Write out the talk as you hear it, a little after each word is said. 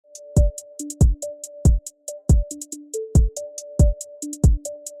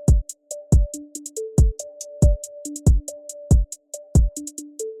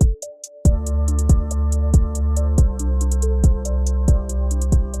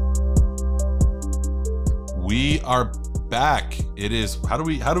We are back. It is how do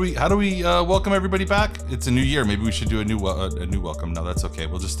we welcome everybody back? It's a new year. Maybe we should do a new welcome. No, that's okay.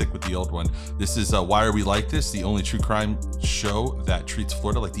 We'll just stick with the old one. This is Why Are We Like This? The only true crime show that treats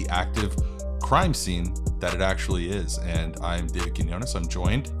Florida like the active crime scene that it actually is. And I'm David Quinones. I'm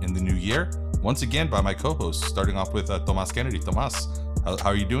joined in the new year once again by my co-host, starting off with Tomas Kennedy. Tomas, how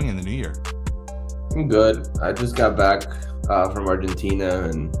are you doing in the new year? I'm good. I just got back from Argentina,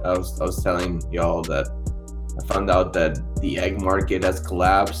 and I was telling y'all that I found out that the egg market has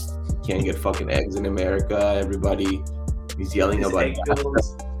collapsed. You can't get fucking eggs in America. Everybody is yelling about it.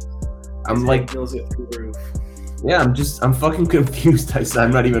 I'm like, bills are through the roof. Yeah, I'm fucking confused.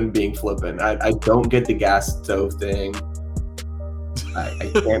 I'm not even being flippant. I don't get the gas stove thing. I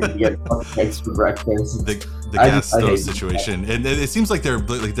can't get fucking eggs for breakfast. The gas stove situation, and it seems like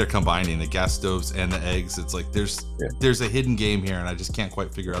they're combining the gas stoves and the eggs. It's like there's a hidden game here, and I just can't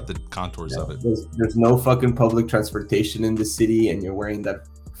quite figure out the contours of it. There's no fucking public transportation in the city, and you're wearing that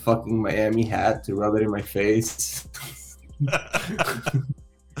fucking Miami hat to rub it in my face.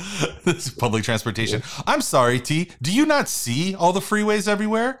 This is public transportation. I'm sorry, T. Do you not see all the freeways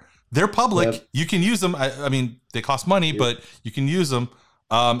everywhere? They're public. Yep. You can use them. I mean, they cost money, but you can use them.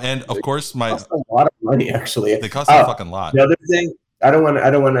 And of course, they cost a lot of money. Actually, they cost a fucking lot. The other thing, I don't want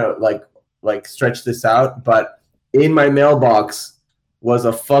to like stretch this out, but in my mailbox was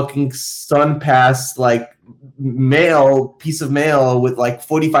a fucking SunPass piece of mail with like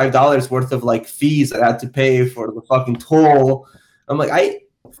 $45 worth of like fees that I had to pay for the fucking toll. I'm like, I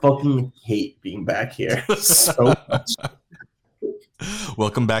fucking hate being back here so much.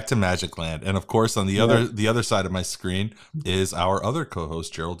 Welcome back to Magic Land. And of course, on the other side of my screen is our other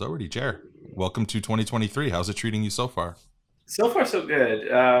co-host, Gerald Doherty. Jair, welcome to 2023. How's it treating you so far? So far, so good.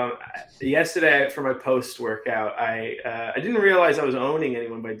 Yesterday, for my post-workout, I didn't realize I was owning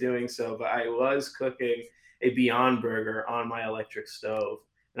anyone by doing so, but I was cooking a Beyond Burger on my electric stove.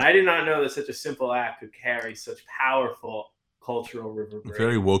 And I did not know that such a simple act could carry such powerful cultural reverberation.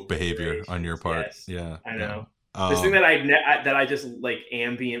 Very woke behavior on your part. Yes, yeah, I know. This thing that I just like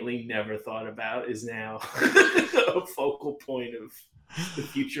ambiently never thought about is now a focal point of the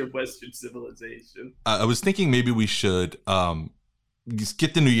future of Western civilization. I was thinking maybe we should just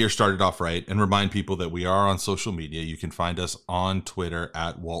get the new year started off right and remind people that we are on social media. You can find us on Twitter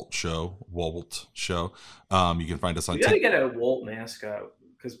at Walt Show. You can find us on. We gotta get a Walt mascot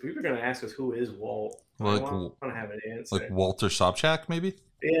because people are gonna ask us who is Walt. I want to have an answer. Like Walter Sobchak, maybe.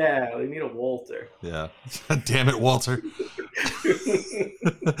 Yeah, we need a Walter. Yeah, damn it, Walter.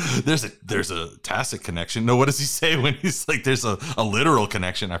 There's a tacit connection. No, what does he say when he's like? There's a literal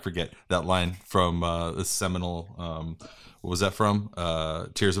connection. I forget that line from the seminal. What was that from?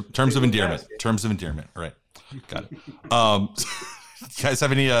 Terms of Endearment. Terms of Endearment. All right, got it. You guys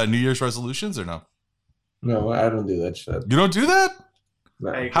have any New Year's resolutions or no? No, I don't do that shit. You don't do that?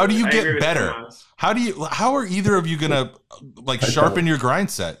 No. How do you get better? How are either of you gonna sharpen your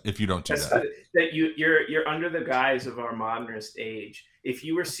grind set if you don't do that? That you're under the guise of our modernist age. If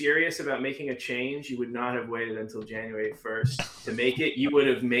you were serious about making a change, you would not have waited until January 1st to make it. You would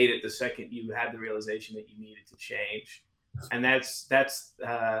have made it the second you had the realization that you needed to change. And that's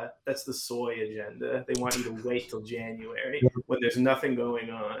the soy agenda. They want you to wait till January when there's nothing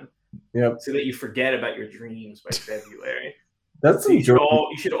going on. Yep. So that you forget about your dreams by February. That's you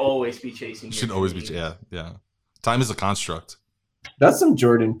should always be chasing. You should always be, yeah. Time is a construct. That's some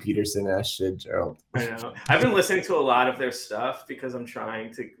Jordan Peterson ass shit, Gerald. I know. I've been listening to a lot of their stuff because I'm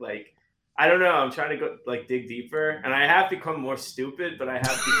trying to I don't know. I'm trying to go dig deeper, and I have become more stupid, but I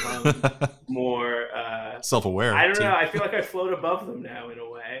have become more self-aware. I don't know. I feel like I float above them now in a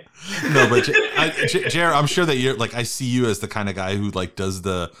way. No, but Jair, I'm sure that you're I see you as the kind of guy who does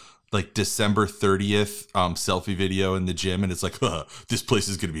the December 30th selfie video in the gym, and it's this place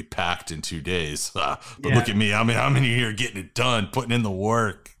is gonna be packed in 2 days. But look at me, I'm in here getting it done, putting in the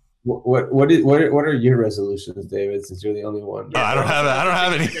work. What are your resolutions, David? Since you're the only one. I don't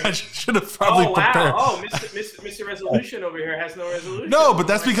have any. I should have probably prepared. Oh, Mr. Resolution over here has no resolution. No, but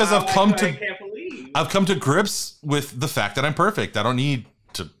that's because I've come to grips with the fact that I'm perfect. I don't need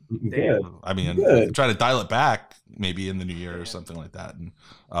to. I mean, try to dial it back maybe in the new year or something like that, and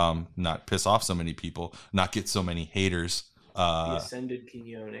not piss off so many people, not get so many haters. The ascended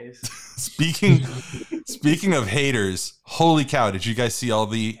Quinones. Speaking of haters, holy cow! Did you guys see all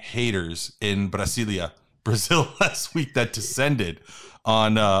the haters in Brasilia Brazil last week that descended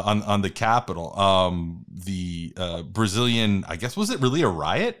on the Capitol. The Brazilian, I guess, was it really a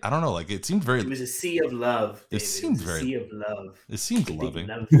riot? I don't know. Like it seemed very. It was a sea of love. It seemed a very. sea of love. It seemed loving.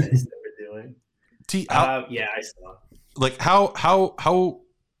 Love fest that we're doing. Yeah, I saw. Like how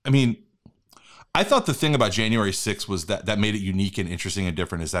I mean, I thought the thing about January 6th was that made it unique and interesting and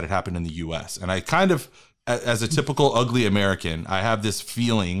different is that it happened in the U.S. And I kind of, as a typical ugly American, I have this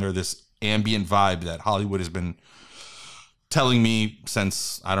feeling or this ambient vibe that Hollywood has been telling me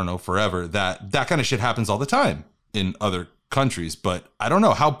since, I don't know, forever, that kind of shit happens all the time in other countries. But I don't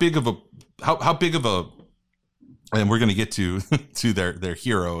know how big of a, and we're going to get to their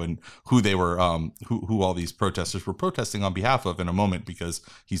hero and who they were, who all these protesters were protesting on behalf of in a moment, because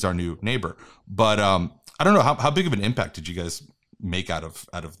he's our new neighbor. But I don't know how big of an impact did you guys make out of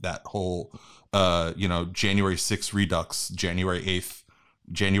that whole, January 6th redux, January 8th,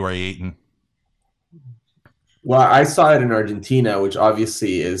 January 8th. Well, I saw it in Argentina, which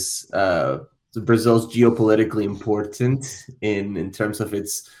obviously is Brazil's geopolitically important in terms of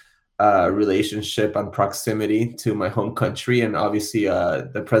its relationship and proximity to my home country, and obviously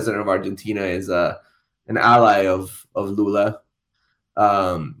the president of Argentina is an ally of Lula.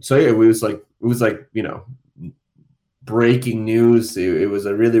 So yeah, it was like breaking news. It was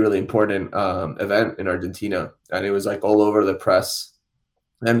a really, really important event in Argentina, and it was like all over the press.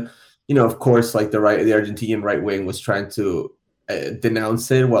 And of course, like the Argentinian right wing was trying to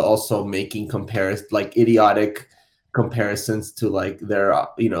denounce it while also making idiotic comparisons to like their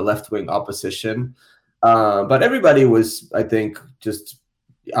left-wing opposition, but everybody was, I think, just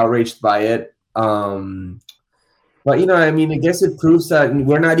outraged by it. But I guess it proves that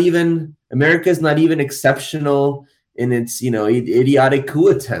America's not even exceptional in its idiotic coup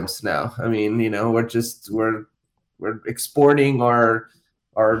attempts now. I mean, we're exporting our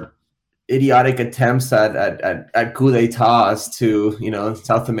idiotic attempts at coup d'etats to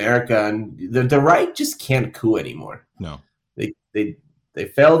South America, and the right just can't coup anymore. No, they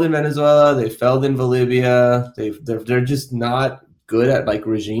failed in Venezuela, they failed in Bolivia. They're just not good at like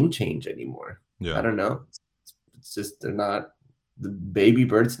regime change anymore. Yeah, I don't know. It's just they're not, the baby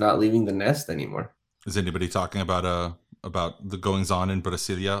bird's not leaving the nest anymore. Is anybody talking about the goings on in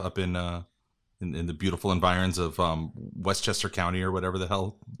Brasilia up in the beautiful environs of Westchester County or whatever the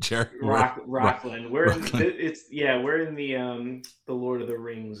hell, Jair? Rockland. We're in the Lord of the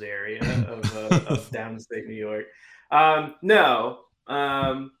Rings area of downstate New York. When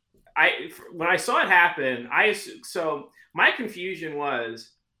I saw it happen, so my confusion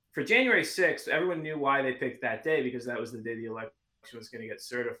was for January 6th, everyone knew why they picked that day, because that was the day the election was going to get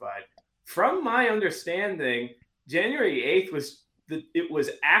certified. From my understanding, January 8th was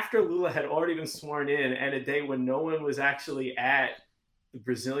after Lula had already been sworn in, and a day when no one was actually at the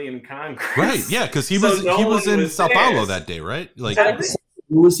Brazilian Congress. Right, yeah, because he was in Sao Paulo that day, right? Like it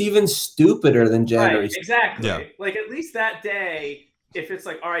was even stupider than January. Right, exactly. Yeah. Like at least that day, if it's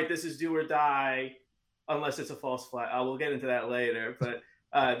like, all right, this is do or die, unless it's a false flag. We'll get into that later, but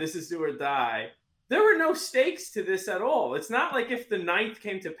this is do or die. There were no stakes to this at all. It's not like if the 9th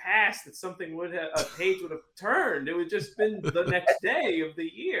came to pass that a page would have turned. It would just been the next day of the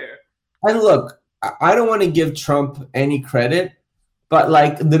year. And look, I don't want to give Trump any credit, but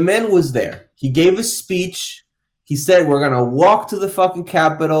like the man was there. He gave a speech. He said, we're going to walk to the fucking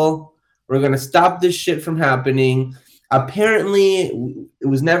Capitol. We're going to stop this shit from happening. Apparently, it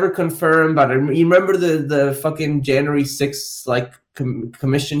was never confirmed, but you remember the fucking January 6th like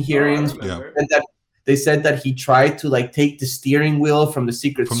commission hearings? And that they said that he tried to like take the steering wheel from the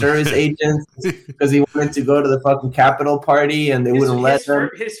Secret Service agents because he wanted to go to the fucking Capitol party, and they wouldn't let him.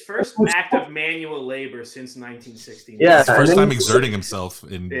 His first act of manual labor since 1969. Yeah, his first time exerting himself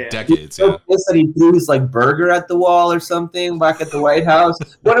in decades. Yeah, that he threw his like burger at the wall or something back at the White House.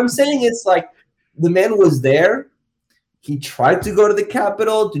 What I'm saying is like the man was there. He tried to go to the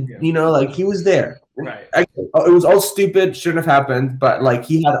Capitol to, he was there. Right. It was all stupid, shouldn't have happened, but like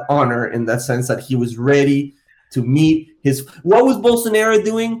he had honor in that sense that he was ready to meet what was Bolsonaro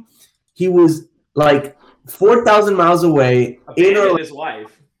doing? He was like 4,000 miles away his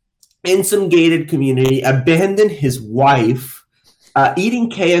wife in some gated community, abandoned his wife, eating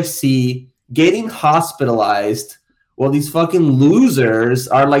KFC, getting hospitalized, while these fucking losers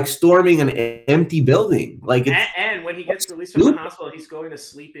are like storming an empty building. Like, and when he gets released from the hospital, he's going to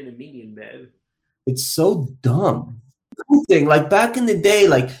sleep in a median bed. It's so dumb. Like back in the day,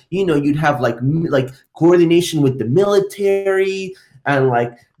 like you'd have like coordination with the military and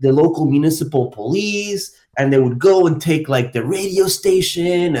like the local municipal police, and they would go and take like the radio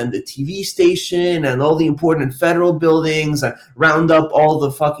station and the TV station and all the important federal buildings and round up all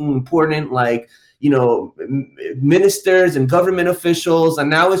the fucking important like ministers and government officials, and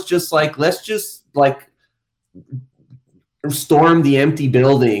now it's just like, let's just like storm the empty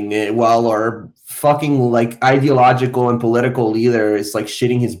building while our fucking like ideological and political leader is like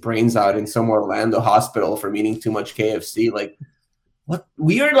shitting his brains out in some Orlando hospital from eating too much KFC. Like, what?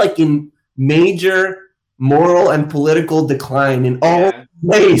 We are like in major moral and political decline in all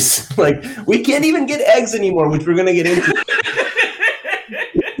ways. Like, we can't even get eggs anymore, which we're gonna get into.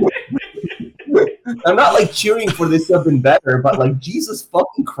 I'm not like cheering for this something better, but like, Jesus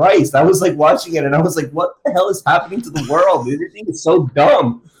fucking Christ, I was like watching it and I was like, what the hell is happening to the world? Everything is so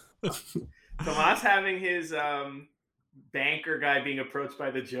dumb. Tomas having his banker guy being approached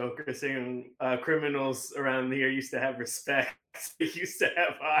by the Joker saying criminals around here used to have respect. They used to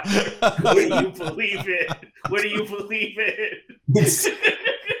have honor. What do you believe in? What do you believe in?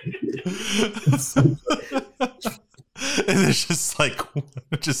 And there's just like,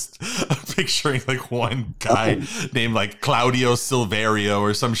 picturing like one guy named like Claudio Silverio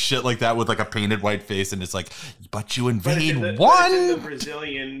or some shit like that with like a painted white face, and it's like, but you invade one. It's in the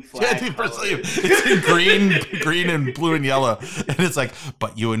Brazilian flag. Yeah, the Brazilian. It's in green and blue and yellow, and it's like,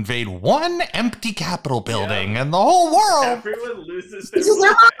 but you invade one empty Capitol building, and the whole world. Everyone loses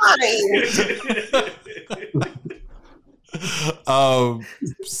their money.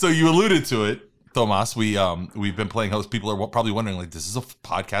 So you alluded to it, Tomas. We've been playing host. People are probably wondering, like, this is a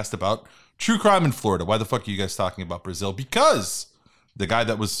podcast about true crime in Florida. Why the fuck are you guys talking about Brazil? Because the guy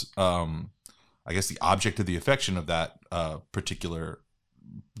that was, I guess, the object of the affection of that particular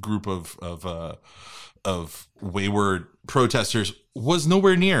group of wayward protesters was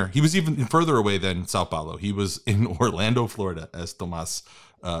nowhere near. He was even further away than Sao Paulo. He was in Orlando, Florida, as Tomas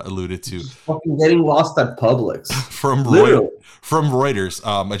alluded to. Just fucking getting lost at Publix. From Reuters,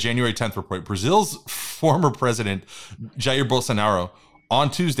 a January 10th report. Brazil's former president, Jair Bolsonaro,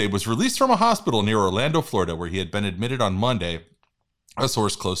 on Tuesday was released from a hospital near Orlando, Florida, where he had been admitted on Monday, a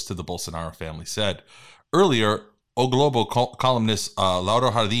source close to the Bolsonaro family said. Earlier, O Globo columnist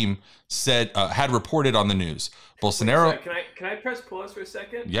Laura Hardim said had reported on the news. Bolsonaro. Can I press pause for a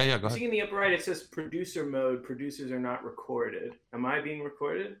second? Yeah, go ahead. See in the upper right, it says producer mode. Producers are not recorded. Am I being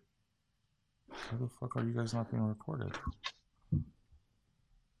recorded? How the fuck are you guys not being recorded?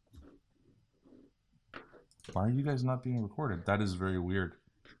 Why are you guys not being recorded? That is very weird.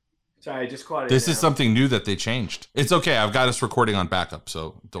 Sorry, I just caught it. This is something new that they changed. It's okay. I've got us recording on backup,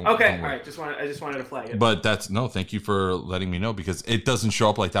 so don't. Okay, don't all right. I just wanted to flag it. But thank you for letting me know, because it doesn't show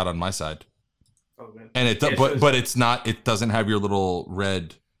up like that on my side. Oh man. And but it's not. It doesn't have your little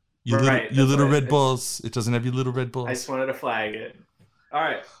red. Your little red balls. It doesn't have your little red balls. I just wanted to flag it. All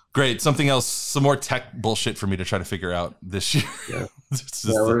right. Great. Something else. Some more tech bullshit for me to try to figure out this year. Yeah.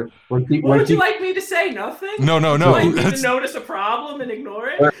 What would you like me to say? Nothing? No. Would you like me to notice a problem and ignore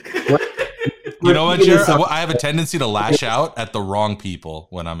it? You know what, Jair? I have a tendency to lash out at the wrong people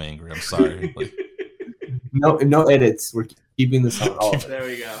when I'm angry. I'm sorry. No edits. We're keeping this on all. There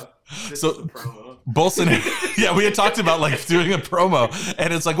we go. This is the promo. Bolsonaro. Yeah, we had talked about like doing a promo,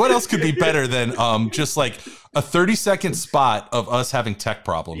 and it's like, what else could be better than just like a 30-second spot of us having tech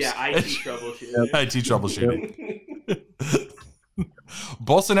problems? Yeah, IT troubleshooting.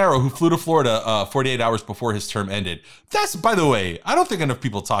 Bolsonaro, who flew to Florida 48 hours before his term ended. That's, by the way, I don't think enough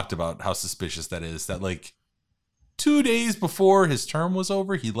people talked about how suspicious that is. That like 2 days before his term was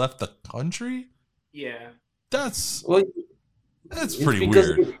over, he left the country. Yeah, that's pretty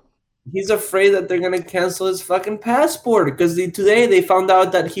weird. He's afraid that they're gonna cancel his fucking passport, because today they found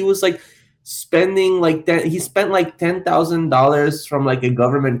out that he was like spending like that. He spent like $10,000 from like a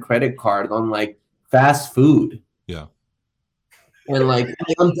government credit card on like fast food. Yeah. And like,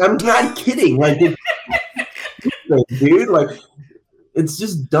 I'm not kidding. Like, dude, like, it's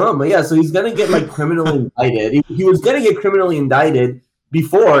just dumb. But yeah, so he's gonna get like criminally indicted. He was gonna get criminally indicted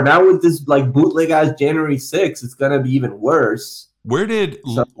before. Now with this like bootleg ass January 6th, it's gonna be even worse. Where did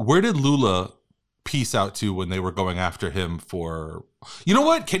Lula peace out to when they were going after him for? You know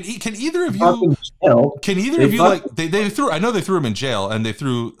what? Can either of you? Can either of you like they threw? I know they threw him in jail, and they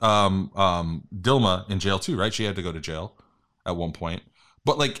threw Dilma in jail too, right? She had to go to jail at one point.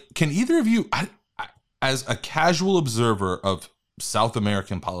 But like, can either of you, as a casual observer of South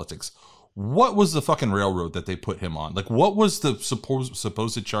American politics, what was the fucking railroad that they put him on? Like, what was the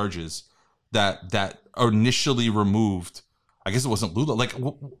supposed charges that initially removed? I guess it wasn't Lula. Like,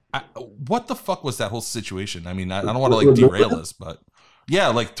 what the fuck was that whole situation? I mean, I don't want to like derail us, but yeah,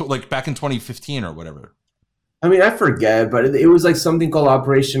 like back in 2015 or whatever. I mean, I forget, but it was like something called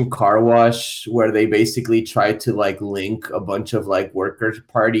Operation Car Wash, where they basically tried to like link a bunch of like Workers'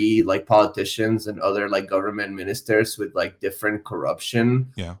 Party, like politicians and other like government ministers with like different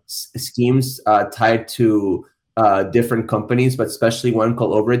corruption Yeah. schemes tied to different companies, but especially one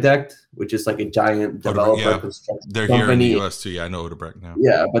called Overdecked, which is like a giant developer construction They're company. Here in the U.S. too. Yeah, I know Odebrecht now.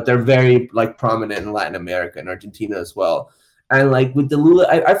 Yeah, but they're very like prominent in Latin America and Argentina as well. And like with the Lula,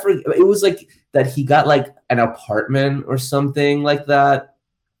 I forget, it was like that he got like an apartment or something like that.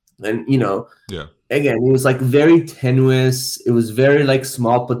 And, you know, yeah, again, it was like very tenuous. It was very like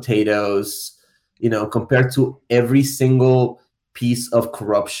small potatoes, you know, compared to every single piece of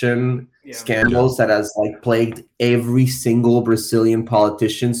corruption scandals that has like plagued every single Brazilian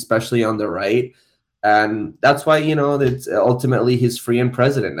politician, especially on the right. And that's why, you know, that ultimately he's free and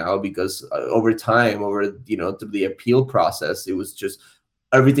president now, because over time, over, you know, through the appeal process, it was just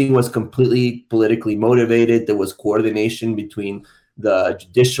everything was completely politically motivated. There was coordination between the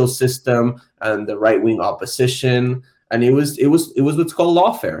judicial system and the right-wing opposition, and it was what's called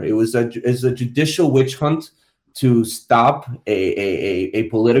lawfare. It was a judicial witch hunt to stop a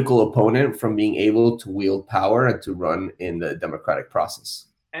political opponent from being able to wield power and to run in the democratic process.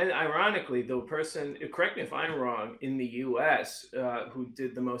 And ironically, the person, correct me if I'm wrong, in the U.S. Who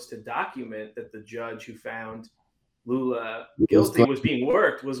did the most to document that the judge who found Lula guilty was being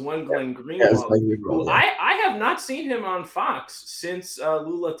worked was one Glenn Greenwald, who I have not seen him on Fox since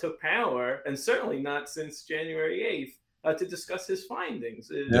Lula took power, and certainly not since January 8th, to discuss his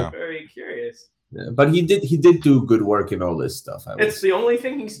findings. It's very curious. Yeah, but he did do good work in all this stuff. It's the only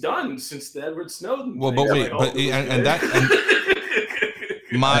thing he's done since the Edward Snowden. Well, but wait, but and that.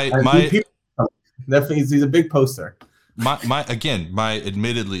 My definitely he's a big poster. My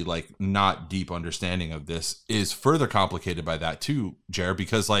admittedly like not deep understanding of this is further complicated by that too, Jair,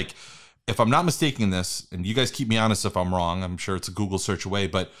 because like if I'm not mistaken this, and you guys keep me honest if I'm wrong, I'm sure it's a Google search away,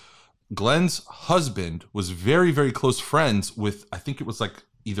 but Glenn's husband was very, very close friends with, I think it was like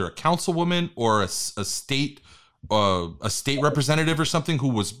either a councilwoman or a state representative or something who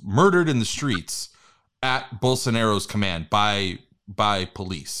was murdered in the streets at Bolsonaro's command by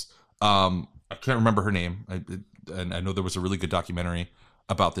police. I can't remember her name, and I know there was a really good documentary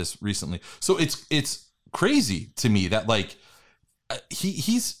about this recently. So it's crazy to me that like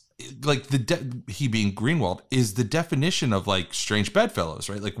he's like he being Greenwald is the definition of like strange bedfellows,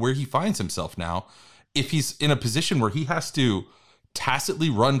 right? Like where he finds himself now, if he's in a position where he has to tacitly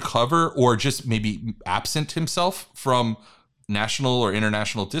run cover or just maybe absent himself from national or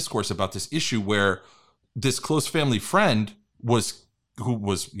international discourse about this issue, where this close family friend who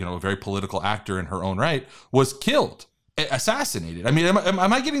was, you know, a very political actor in her own right, was killed, assassinated. I mean,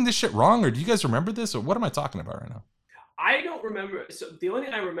 am I getting this shit wrong, or do you guys remember this, or what am I talking about right now? I don't remember. So the only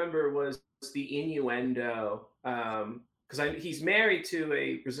thing I remember was the innuendo, because he's married to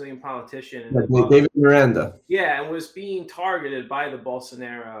a Brazilian politician, David Miranda. Yeah, and was being targeted by the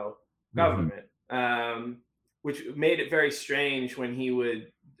Bolsonaro government, which made it very strange when he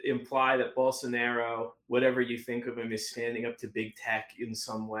would imply that Bolsonaro, whatever you think of him, is standing up to big tech in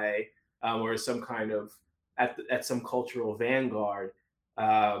some way, or some kind of at some cultural vanguard.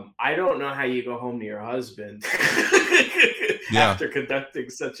 I don't know how you go home to your husband after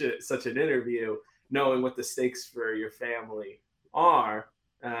conducting such an interview, knowing what the stakes for your family are.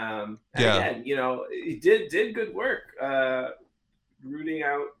 Again, you know, he did good work rooting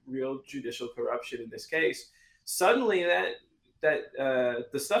out real judicial corruption in this case. Suddenly that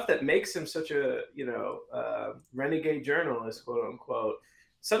the stuff that makes him such a, you know, renegade journalist, quote unquote,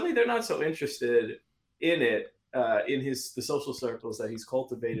 suddenly they're not so interested in it in the social circles that he's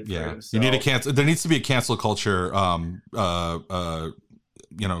cultivated for himself. You need a cancel. There needs to be a cancel culture,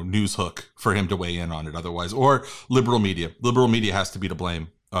 you know, news hook for him to weigh in on it. Otherwise, or liberal media. Liberal media has to be to blame.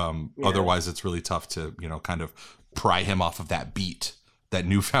 Otherwise, it's really tough to, you know, kind of pry him off of that beat. That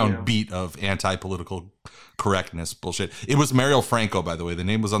newfound beat of anti-political correctness bullshit. It was Mariel Franco, by the way. The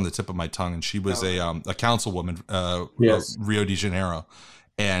name was on the tip of my tongue, and she was a councilwoman, Rio de Janeiro.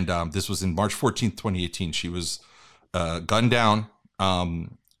 And this was in March 14th, 2018. She was gunned down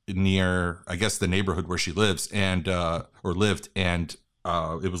near, I guess, the neighborhood where she lives or lived. And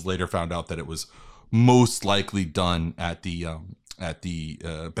it was later found out that it was most likely done at the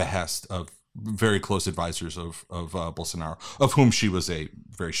behest of very close advisors of Bolsonaro, of whom she was a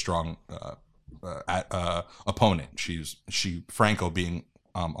very strong opponent. Franco being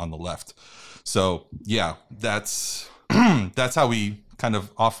on the left. So yeah, that's how we kind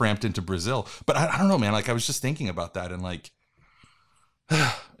of off ramped into Brazil. But I don't know, man. Like I was just thinking about that, and like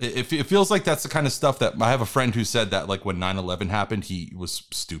It feels like that's the kind of stuff that I have a friend who said that like when 9/11 happened, he was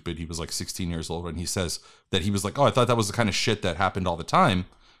stupid. He was like 16 years old. And he says that he was like, oh, I thought that was the kind of shit that happened all the time.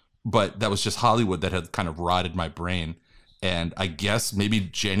 But that was just Hollywood that had kind of rotted my brain. And I guess maybe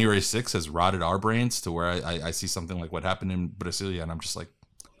January 6th has rotted our brains to where I see something like what happened in Brasilia. And I'm just like,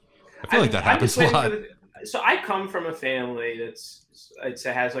 I feel like that happens a lot. So I come from a family it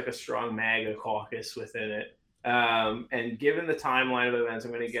has like a strong MAGA caucus within it. And given the timeline of events,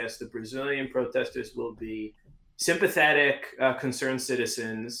 I'm going to guess the Brazilian protesters will be sympathetic, concerned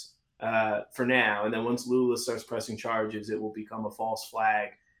citizens for now. And then once Lula starts pressing charges, it will become a false flag.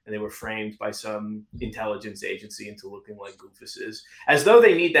 And they were framed by some intelligence agency into looking like goofuses, as though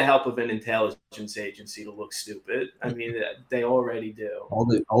they need the help of an intelligence agency to look stupid. I mean, they already do.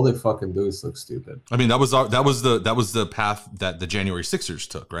 All they fucking do is look stupid. I mean, that was the path that the January 6ers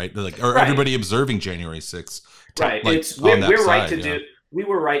took, right? Like, or Right. Everybody observing January 6th. Right. Like, we're right to do. We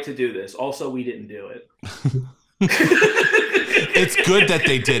were right to do this. Also, we didn't do it. It's good that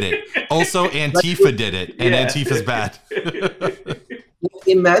they did it. Also, Antifa did it, and Yeah. Antifa's bad.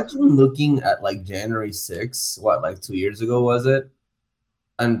 Imagine looking at like January 6th, what, like 2 years ago was it?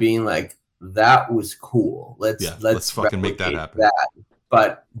 And being like, that was cool. Let's fucking make that happen.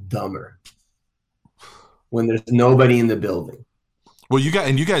 But dumber. When there's nobody in the building. Well, you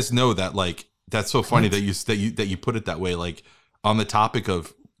guys know that, like, that's so funny that you put it that way, like on the topic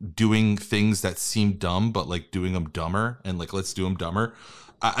of doing things that seem dumb, but like doing them dumber, and like, let's do them dumber.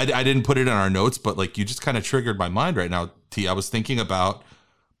 I didn't put it in our notes, but like you just kind of triggered my mind right now, T. I was thinking about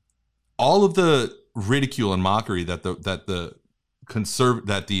all of the ridicule and mockery that the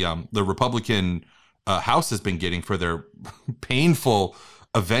Republican House has been getting for their painful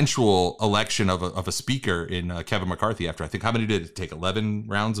eventual election of a speaker in Kevin McCarthy. After, I think, how many did it take? 11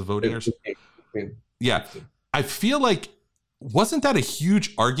 rounds of voting or something? Yeah, I feel like, wasn't that a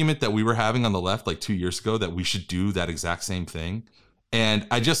huge argument that we were having on the left like 2 years ago, that we should do that exact same thing? And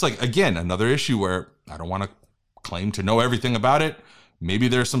I just, like, again, another issue where I don't want to claim to know everything about it. Maybe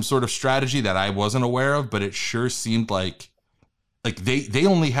there's some sort of strategy that I wasn't aware of, but it sure seemed like they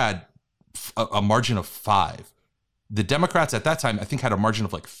only had a margin of 5. The Democrats at that time, I think, had a margin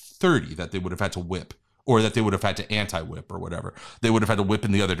of like 30 that they would have had to whip, or that they would have had to anti-whip, or whatever. They would have had to whip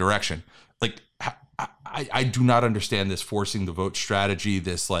in the other direction. Like, I do not understand this forcing the vote strategy.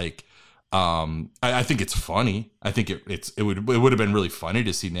 This, like, I think it's funny. I think it would have been really funny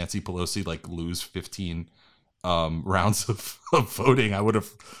to see Nancy Pelosi like lose 15 rounds of voting. I would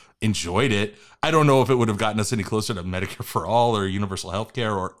have enjoyed it. I don't know if it would have gotten us any closer to Medicare for all or universal health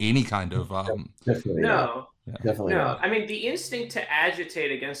care or any kind of Definitely no. Yeah. Definitely No, not. I mean, the instinct to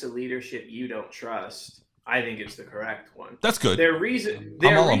agitate against a leadership you don't trust, I think it's the correct one. That's good.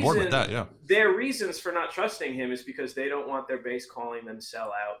 I'm all on board with that, yeah. Their reasons for not trusting him is because they don't want their base calling them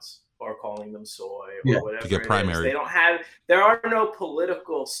sellouts or calling them soy or whatever. To get primary. They don't have. There are no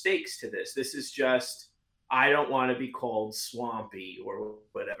political stakes to this. This is just, I don't want to be called swampy or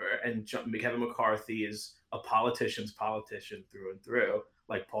whatever. And Kevin McCarthy is a politician's politician through and through,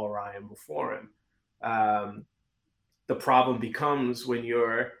 like Paul Ryan before him. The problem becomes when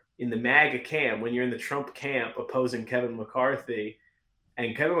you're in the MAGA camp, when you're in the Trump camp opposing Kevin McCarthy,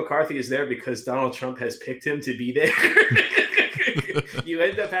 and Kevin McCarthy is there because Donald Trump has picked him to be there. You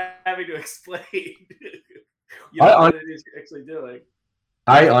end up having to explain what it is you're actually doing.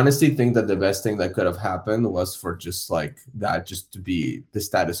 I honestly think that the best thing that could have happened was for just like that, just to be the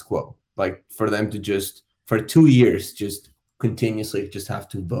status quo. Like for them to just, for 2 years, just continuously just have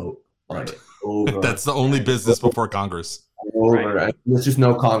to vote on it. Over. That's the only business before Congress. Over. Right. There's just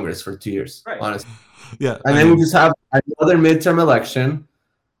no Congress for 2 years, honestly. Yeah. And then we just have another midterm election,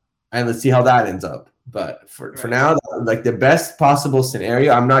 and let's see how that ends up. But for now, like the best possible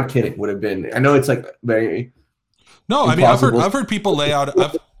scenario, I'm not kidding, would have been, I know it's like very... No, I mean, I've heard people lay out.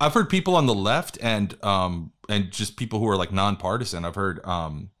 I've heard people on the left and just people who are like nonpartisan. I've heard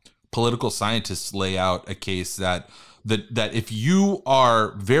political scientists lay out a case that if you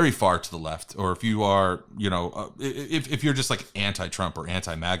are very far to the left, or if you are, if you're just like anti-Trump or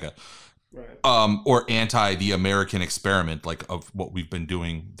anti-MAGA, or anti the American experiment, like of what we've been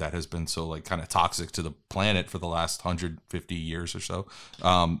doing that has been so like kind of toxic to the planet for the last 150 years or so,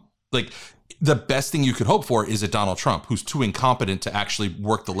 like the best thing you could hope for is a Donald Trump who's too incompetent to actually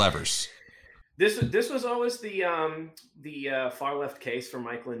work the levers. This was always the far left case for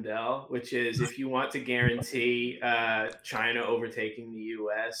Mike Lindell, which is if you want to guarantee China overtaking the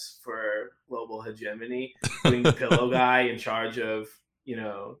U.S. for global hegemony, putting the pillow guy in charge of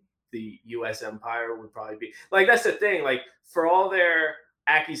the U.S. empire would probably be like, that's the thing. Like for all their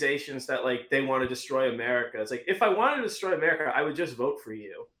accusations that like they want to destroy America. It's like, if I wanted to destroy America, I would just vote for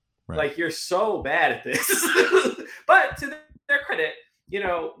you. Right. Like, you're so bad at this. But to their credit,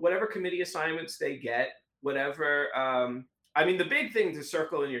 whatever committee assignments they get, whatever. I mean, the big thing to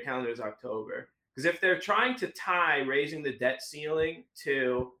circle in your calendar is October, because if they're trying to tie raising the debt ceiling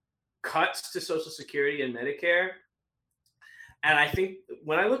to cuts to Social Security and Medicare, and I think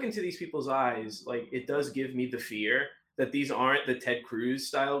when I look into these people's eyes, like, it does give me the fear that these aren't the Ted Cruz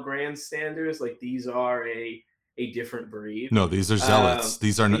style grandstanders. Like, these are a different breed. No, these are zealots.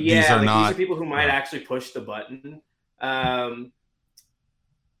 These are not. These are people who might actually push the button.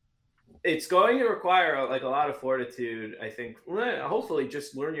 It's going to require like a lot of fortitude, I think. Hopefully,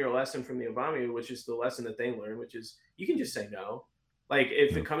 just learn your lesson from the Obama, which is the lesson that they learned, which is you can just say no. Like,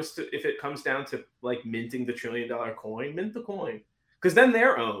 if it comes down to like minting the $1 trillion coin, mint the coin. Because then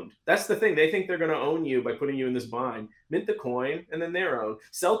they're owned. That's the thing. They think they're going to own you by putting you in this bind. Mint the coin, and then they're owned.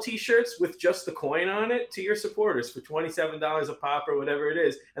 Sell T-shirts with just the coin on it to your supporters for $27 a pop or whatever it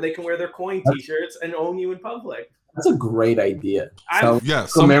is, and they can wear their coin T-shirts and own you in public. That's a great idea.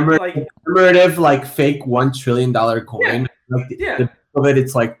 Commemorative, like fake $1 trillion coin. Yeah. Of it,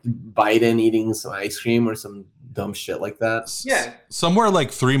 it's like Biden eating some ice cream or some dumb shit like that. Yeah. Somewhere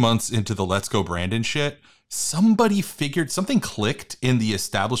like 3 months into the Let's Go Brandon shit, somebody figured something clicked in the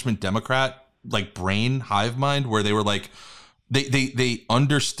establishment Democrat like brain hive mind, where they were like, they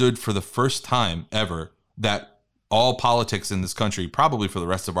understood for the first time ever that all politics in this country, probably for the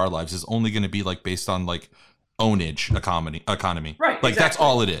rest of our lives, is only going to be like based on like ownage economy. Right. Like, that's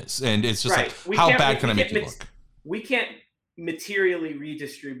all it is. And it's just like, how bad can I make you look? We can't materially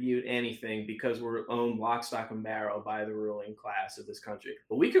redistribute anything because we're owned lock, stock, and barrel by the ruling class of this country.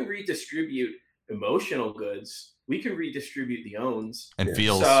 But we can redistribute emotional goods. We can redistribute the owns. And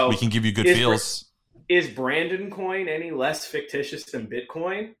feels. So we can give you good feels. Is Brandon coin any less fictitious than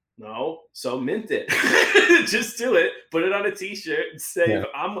Bitcoin? No. So mint it. Just do it. Put it on a T-shirt and say,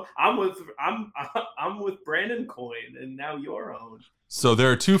 I'm with Brandon coin, and now you're owned. So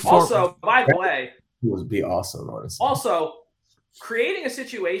there are two Also, by the way, it would be awesome, honestly. Also, creating a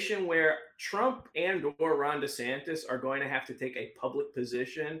situation where Trump and or Ron DeSantis are going to have to take a public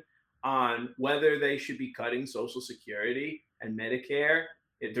position on whether they should be cutting Social Security and Medicare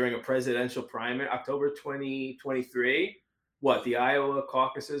during a presidential primary, October 2023. What, the Iowa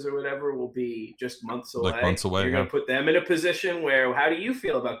caucuses or whatever will be just months away. Like months away. You're going to put them in a position where, how do you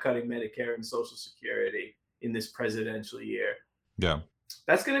feel about cutting Medicare and Social Security in this presidential year? Yeah.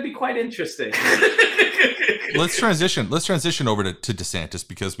 That's going to be quite interesting. Let's transition over to DeSantis,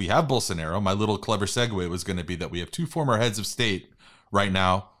 because we have Bolsonaro. My little clever segue was going to be that we have two former heads of state right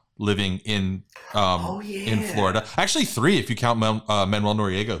now living in Florida. Actually, three if you count Manuel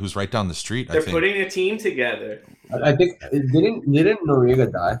Noriega, who's right down the street. They're putting a team together. I think didn't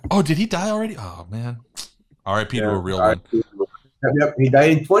Noriega die? Oh, did he die already? Oh man, R.I.P. to a real one. Yep, he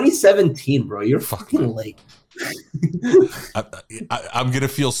died in 2017, bro. You're fucking late. I'm gonna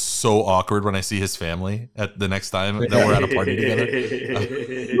feel so awkward when I see his family at the next time that we're at a party together.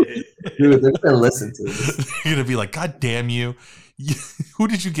 Dude, they're gonna listen to this. They're gonna be like, "God damn you! Who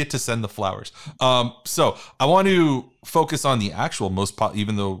did you get to send the flowers?" So I want to focus on the actual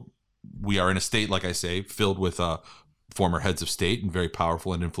even though we are in a state, like I say, filled with former heads of state and very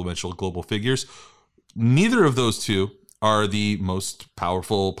powerful and influential global figures. Neither of those two are the most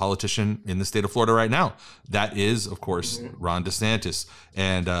powerful politician in the state of Florida right now. That is, of course, Ron DeSantis.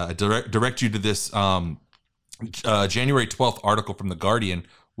 And I direct you to this January 12th article from The Guardian,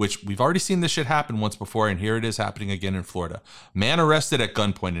 which we've already seen this shit happen once before, and here it is happening again in Florida. Man arrested at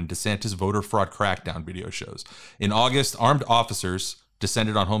gunpoint in DeSantis voter fraud crackdown, video shows. In August, armed officers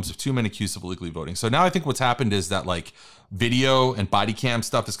descended on homes of two men accused of illegally voting. So now I think what's happened is that like video and body cam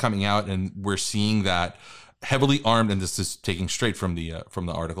stuff is coming out, and we're seeing that heavily armed, and this is taking straight from the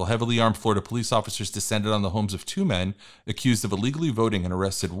article, heavily armed Florida police officers descended on the homes of two men accused of illegally voting and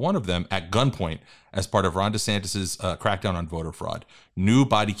arrested one of them at gunpoint as part of Ron DeSantis' crackdown on voter fraud. New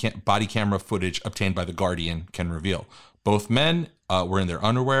body camera footage obtained by The Guardian can reveal. Both men were in their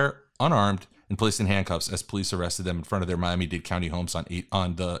underwear, unarmed, and placed in handcuffs as police arrested them in front of their Miami-Dade County homes on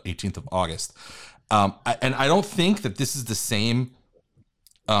the 18th of August. And I don't think that this is the same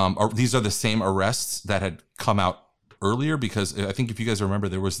these are the same arrests that had come out earlier, because I think if you guys remember,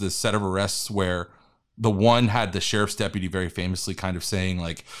 there was this set of arrests where the one had the sheriff's deputy very famously kind of saying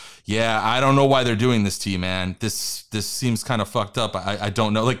like, yeah, I don't know why they're doing this to you, man. This seems kind of fucked up. I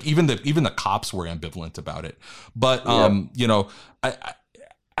don't know. Like even the cops were ambivalent about it. But you know,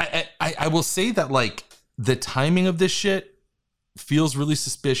 I will say that like the timing of this shit feels really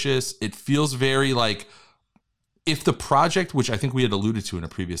suspicious. It feels very like if the project, which I think we had alluded to in a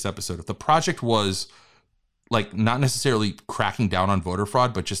previous episode, if the project was like not necessarily cracking down on voter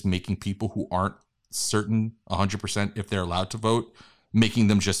fraud, but just making people who aren't certain 100% if they're allowed to vote, making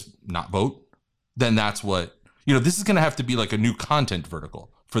them just not vote, then that's what, this is going to have to be like a new content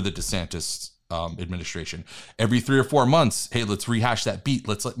vertical for the DeSantis administration. Every 3 or 4 months, hey, let's rehash that beat.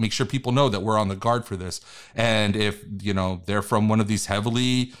 Let's make sure people know that we're on the guard for this. And if, they're from one of these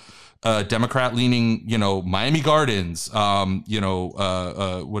heavily Democrat leaning, Miami Gardens,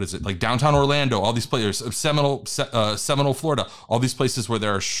 what is it? Like downtown Orlando, all these places, Seminole, Florida, all these places where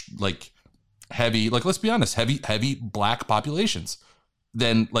there are heavy, like, let's be honest, heavy black populations.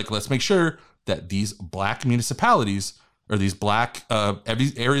 Then let's make sure that these black municipalities or these black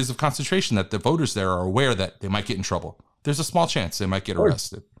areas of concentration, that the voters there are aware that they might get in trouble. There's a small chance they might get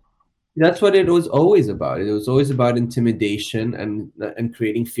arrested. That's what it was always about. It was always about intimidation and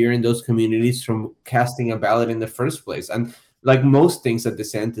creating fear in those communities from casting a ballot in the first place. And like most things that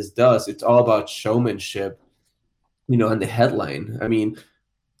DeSantis does, it's all about showmanship, and the headline. I mean,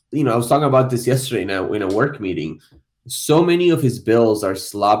 I was talking about this yesterday now in a work meeting. So many of his bills are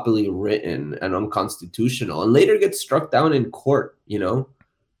sloppily written and unconstitutional and later get struck down in court,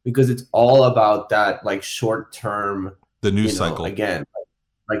 because it's all about that like short term, the news cycle again.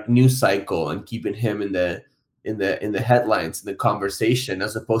 Like news cycle and keeping him in the headlines, in the conversation,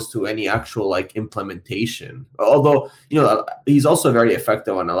 as opposed to any actual like implementation. Although, he's also very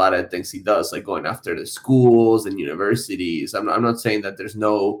effective on a lot of things he does, like going after the schools and universities. I'm not saying that there's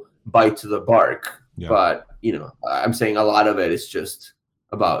no bite to the bark, but I'm saying a lot of it is just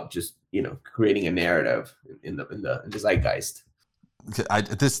about creating a narrative in the zeitgeist.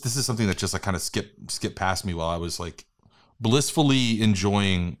 This is something that just like kind of skipped past me while I was like blissfully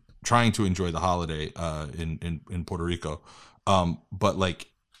trying to enjoy the holiday in Puerto Rico, but like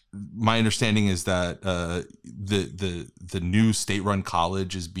my understanding is that the new state-run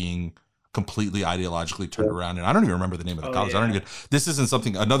college is being completely ideologically turned around, and I don't even remember the name of the college. Yeah. This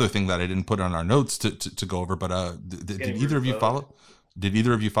isn't another thing that I didn't put on our notes to go over, but did either of you follow? Did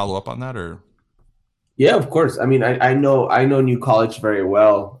either of you follow up on that, or? Yeah, of course. I mean, I know New College very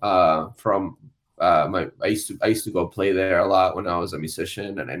well from. I used to go play there a lot when I was a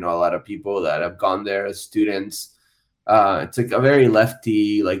musician, and I know a lot of people that have gone there as students. It's like a very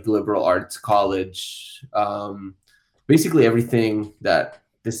lefty, like liberal arts college. Basically everything that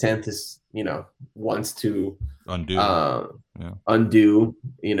DeSantis, wants to undo,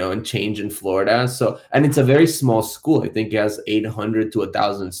 and change in Florida. So, and it's a very small school. I think it has 800 to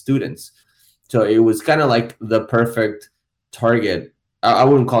 1,000 students. So it was kind of like the perfect target. I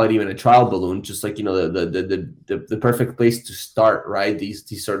wouldn't call it even a trial balloon, just like, the perfect place to start, right?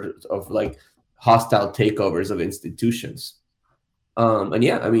 These sort of like hostile takeovers of institutions. And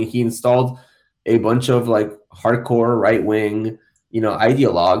yeah, I mean, he installed a bunch of like hardcore right-wing,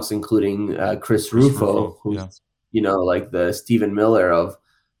 ideologues, including Chris Rufo, who's, like the Stephen Miller of,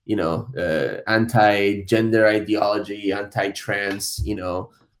 anti-gender ideology, anti-trans,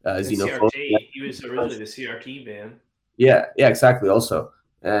 xenophobia. He was originally the CRT man. Yeah, exactly. Also,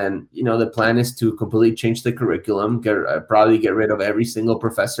 and the plan is to completely change the curriculum, probably get rid of every single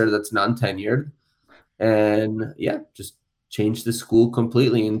professor that's non-tenured, and just change the school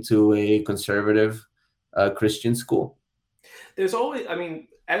completely into a conservative Christian school. There's always, I mean,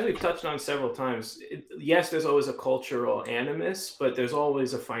 as we've touched on several times, yes, there's always a cultural animus, but there's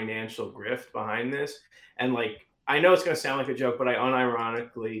always a financial grift behind this. And like, I know it's going to sound like a joke, but I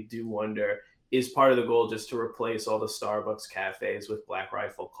unironically do wonder, is part of the goal just to replace all the Starbucks cafes with Black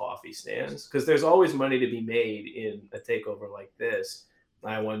Rifle coffee stands? Because there's always money to be made in a takeover like this.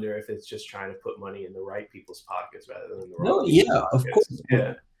 I wonder if it's just trying to put money in the right people's pockets rather than the wrong people's pockets. Of course.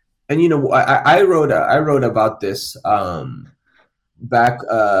 Yeah. And I wrote about this back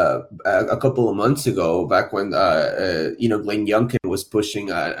a couple of months ago, back when Glenn Youngkin was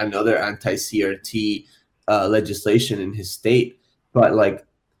pushing another anti-CRT legislation in his state. But like,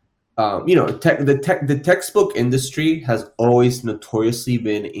 the textbook industry has always notoriously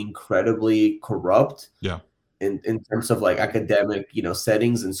been incredibly corrupt. Yeah. In terms of like academic,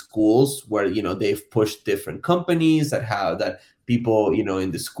 settings and schools where, they've pushed different companies that people,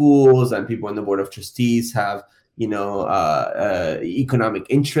 in the schools and people in the board of trustees have, economic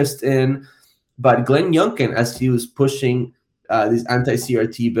interest in. But Glenn Youngkin, as he was pushing these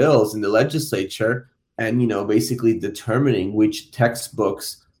anti-CRT bills in the legislature and, basically determining which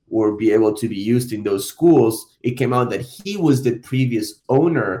textbooks or be able to be used in those schools, it came out that he was the previous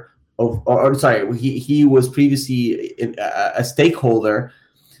owner of, he was previously a stakeholder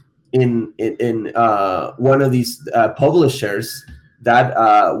in one of these publishers that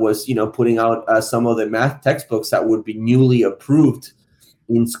was, putting out some of the math textbooks that would be newly approved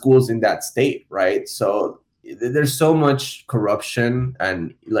in schools in that state, right? So there's so much corruption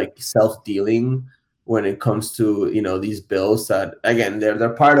and like self-dealing when it comes to these bills that, again, they're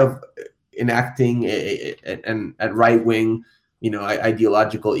part of enacting a right-wing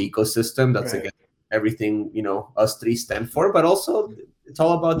ideological ecosystem that's against everything us three stand for, but also it's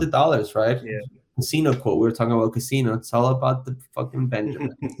all about the dollars, right? Yeah. Casino quote. We were talking about casino. It's all about the fucking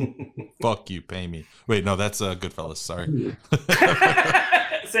Benjamin. Fuck you, pay me. Wait, no, that's Goodfellas. Sorry.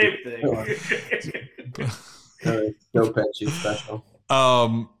 Same thing. Joe Pesci special.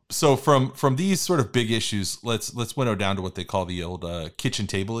 So from these sort of big issues, let's winnow down to what they call the old kitchen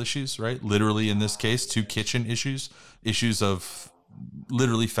table issues, right? Literally, in this case, 2 kitchen issues of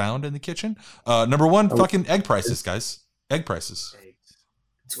literally found in the kitchen. Number one, fucking egg prices, guys. Egg prices.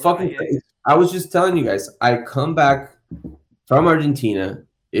 It's fucking crazy. I was just telling you guys, I come back from Argentina.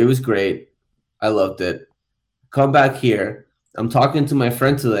 It was great. I loved it. Come back here. I'm talking to my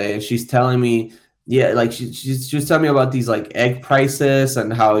friend today, and she's telling me, like she's telling me about these like egg prices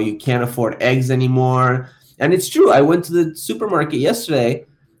and how you can't afford eggs anymore. And it's true. I went to the supermarket yesterday,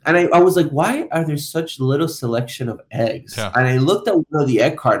 and I was like, why are there such little selection of eggs? Yeah. And I looked at one of the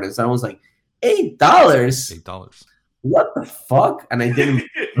egg cartons, and I was like, $8. $8. What the fuck? And I didn't.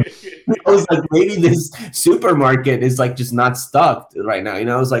 I was like, maybe this supermarket is like just not stocked right now.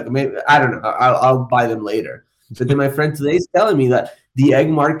 I was like, maybe, I don't know. I'll buy them later. But then my friend today is telling me that the egg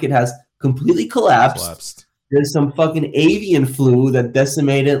market has completely collapsed. There's some fucking avian flu that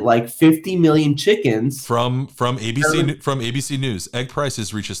decimated like 50 million chickens. From ABC News, egg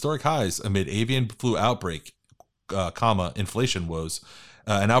prices reach historic highs amid avian flu outbreak, inflation woes.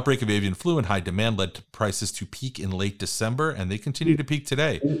 An outbreak of avian flu and high demand led to prices to peak in late December, and they continue to peak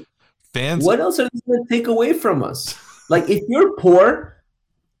today. What else are they going to take away from us? Like, if you're poor,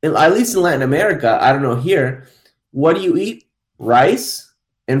 at least in Latin America, I don't know here, what do you eat? Rice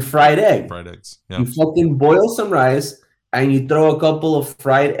and fried egg. Fried eggs. Yeah. You fucking boil some rice and you throw a couple of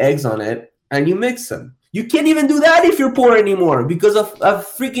fried eggs on it and you mix them. You can't even do that if you're poor anymore because of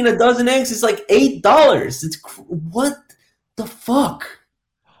freaking a dozen eggs is like $8. What the fuck?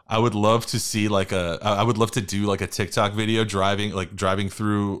 I would love to see I would love to do like a TikTok video driving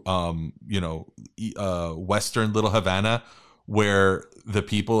through, Western Little Havana, where the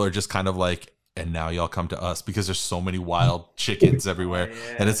people are just kind of like, and now y'all come to us because there's so many wild chickens everywhere.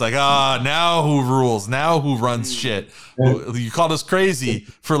 Yeah. And it's like, now who rules? Now who runs shit? You called us crazy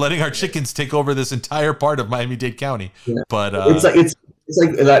for letting our chickens take over this entire part of Miami-Dade County. Yeah. But it's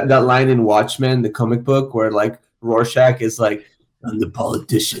like that line in Watchmen, the comic book, where like Rorschach is like, and the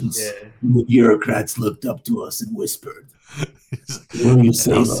politicians, the bureaucrats looked up to us and whispered, will you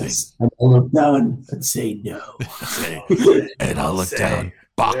save us? And I'll look down and say no. And I'll look down.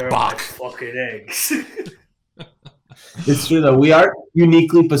 Bok. Fucking eggs. It's true though. We are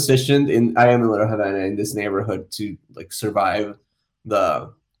uniquely positioned I am in Little Havana, in this neighborhood, to like survive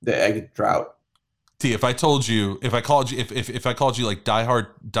the egg drought. If I called you like Die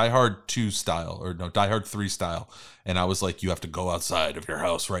Hard 2 style, or no, Die Hard 3 style, and I was like, you have to go outside of your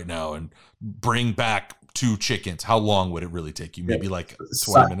house right now and bring back 2 chickens, how long would it really take you? Maybe like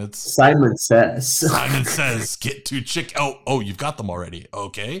 20 minutes? Simon says, get 2 chickens. Oh, you've got them already.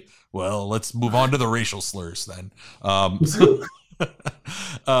 Okay. Well, let's move on to the racial slurs then.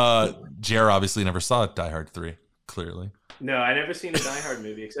 Jair obviously never saw Die Hard 3, clearly. No, I never seen a Die Hard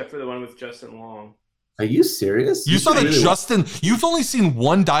movie except for the one with Justin Long. Are you serious? You saw you've only seen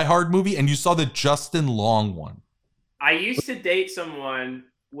one Die Hard movie and you saw the Justin Long one. I used to date someone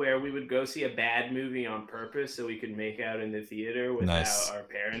where we would go see a bad movie on purpose so we could make out in the theater without our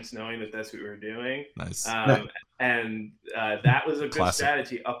parents knowing that that's what we were doing. Nice. And that was a good Classic.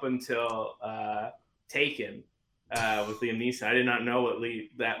 strategy up until Taken with Liam Neeson. I did not know what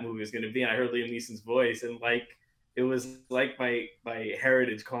that movie was going to be. And I heard Liam Neeson's voice, and like, it was like my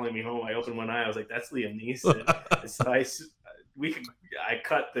heritage calling me home. I opened one eye. I was like, "That's Liam Neeson." So I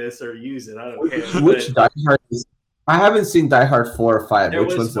cut this or use it. I don't care. Which Die Hard is? I haven't seen Die Hard 4 or 5.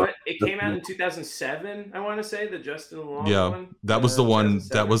 Which one's it came out in 2007. I want to say the Justin Long one. That was the one.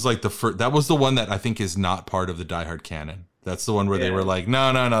 That was like the first. That was the one that I think is not part of the DieArd canon. That's the one where they were like,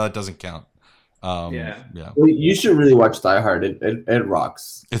 no, that doesn't count. Yeah. Well, you should really watch Die Hard. It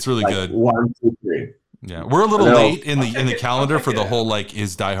rocks. It's really good. 1, 2, 3. Yeah, we're a little late in the calendar for the whole like,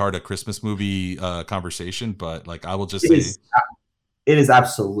 is Die Hard a Christmas movie conversation? But like, I will just say, it is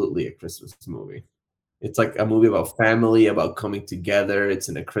absolutely a Christmas movie. It's like a movie about family, about coming together. It's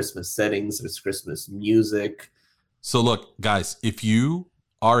in a Christmas settings. There's Christmas music. So look, guys, if you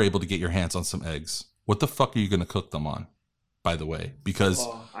are able to get your hands on some eggs, what the fuck are you going to cook them on? by the way, because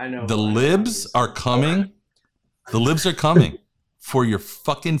I know the libs are coming. The libs are coming for your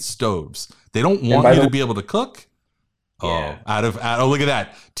fucking stoves. They don't want you to be able to cook. Yeah. Oh, look at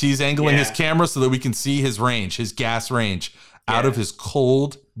that. T's angling his camera so that we can see his range, his gas range, out of his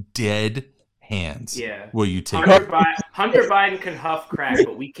cold, dead hands. Yeah. Will you take Hunter Biden can huff crack,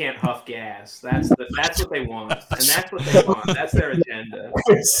 but we can't huff gas. That's what they want. And that's what they want. That's their agenda.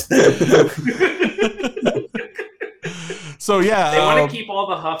 So yeah, they want to keep all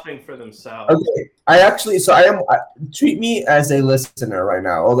the huffing for themselves. Okay, treat me as a listener right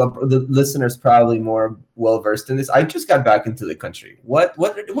now. Although the listener's probably more well versed in this. I just got back into the country. What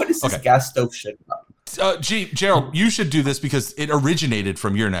is this gas stove shit about? Gerald, you should do this because it originated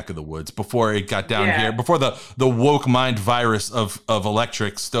from your neck of the woods before it got down here. Before the woke mind virus of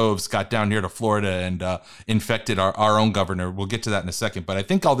electric stoves got down here to Florida and infected our own governor. We'll get to that in a second. But I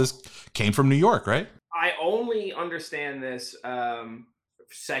think all this came from New York, right? I only understand this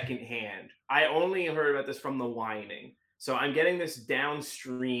secondhand. I only heard about this from the whining. So I'm getting this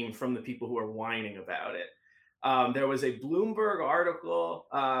downstream from the people who are whining about it. There was a Bloomberg article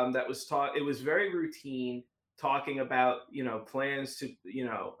that was taught. It was very routine, talking about plans to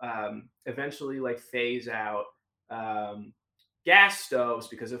eventually like phase out gas stoves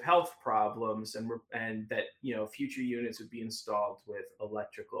because of health problems, and that future units would be installed with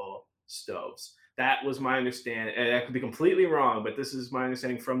electrical stoves. That was my understanding. And I could be completely wrong, but this is my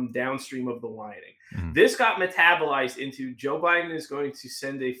understanding from downstream of the whining. Mm-hmm. This got metabolized into Joe Biden is going to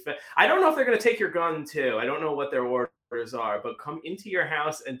send I don't know if they're going to take your gun too. I don't know what their orders are, but come into your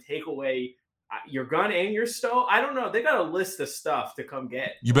house and take away your gun and your stove. I don't know. They got a list of stuff to come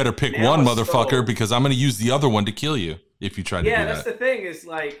get. You better pick one, motherfucker, because I'm going to use the other one to kill you if you try to do that. Yeah, that's the thing is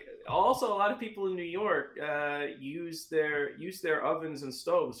like, also, a lot of people in New York use their ovens and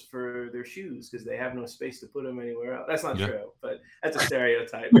stoves for their shoes because they have no space to put them anywhere else. That's not true, but that's a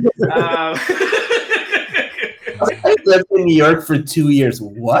stereotype. I lived in New York for 2 years.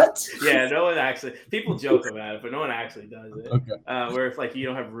 What? Yeah, no one actually. People joke about it, but no one actually does it. Okay. Where if like you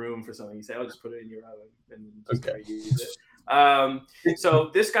don't have room for something, you say, "I'll just put it in your oven and just use it." So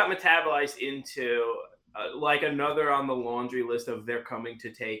this got metabolized into. Like another on the laundry list of they're coming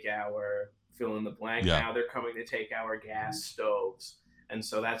to take our fill in the blank. Yeah. Now they're coming to take our gas stoves. And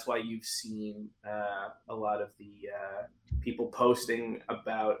so that's why you've seen a lot of the people posting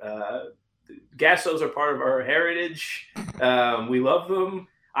about gas stoves are part of our heritage. We love them.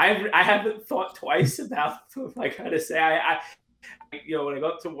 I haven't thought twice about them. Like how to say when I go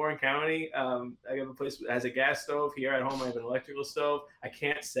up to Warren County, I have a place that has a gas stove. Here at home, I have an electrical stove. I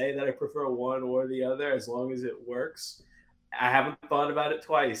can't say that I prefer one or the other as long as it works. I haven't thought about it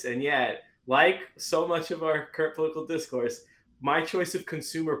twice. And yet, like so much of our current political discourse, my choice of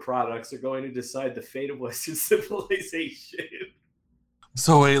consumer products are going to decide the fate of Western civilization.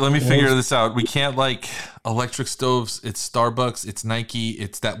 So wait, let me figure this out. We can't like electric stoves. It's Starbucks. It's Nike.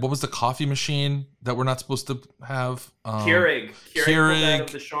 It's that. What was the coffee machine that we're not supposed to have? Keurig. Keurig.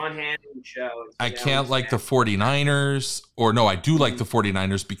 The Sean Hannity show. I can't like the 49ers. Or no, I do like the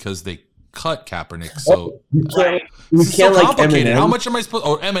 49ers because they cut Kaepernick. So it's so complicated. Like how much am I supposed?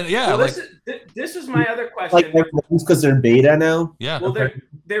 Oh, yeah. Well, this is my other question. Like because they're beta now. Yeah. Well,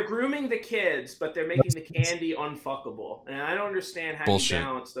 they're grooming the kids, but they're making the candy unfuckable, and I don't understand how you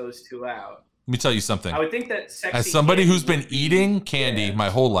balance those two out. Let me tell you something. I would think that sexy as somebody who's been eating candy my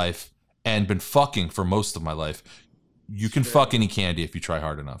whole life and been fucking for most of my life, you can fuck any candy if you try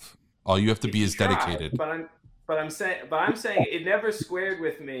hard enough. All you have to be is dedicated. But I'm saying it never squared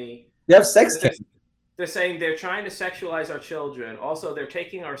with me. They have sex candy. They're saying they're trying to sexualize our children. Also, they're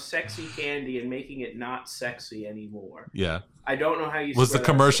taking our sexy candy and making it not sexy anymore. Yeah. I don't know how you was the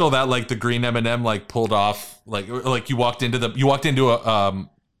commercial that like the green M&M like pulled off like you walked into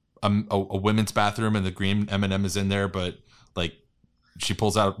a women's bathroom and the green M&M is in there, but like she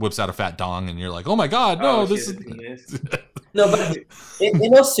whips out a fat dong and you're like, oh my god, no, this is no, but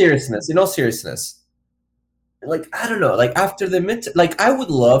in all seriousness. Like, I don't know, like after the like I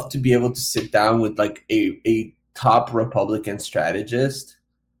would love to be able to sit down with like a top Republican strategist,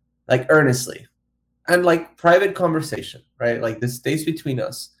 like earnestly, and like private conversation, right? Like this stays between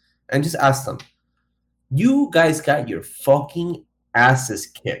us, and just ask them, you guys got your fucking asses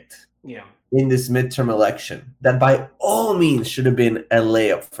kicked in this midterm election that by all means should have been a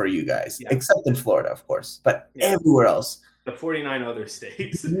layup for you guys, except in Florida, of course, but everywhere else. The 49 other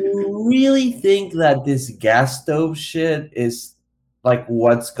states. You really think that this gas stove shit is like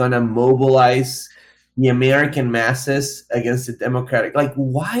what's gonna mobilize the American masses against the Democratic? Like,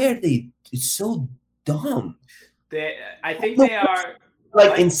 why are they so dumb? I think they are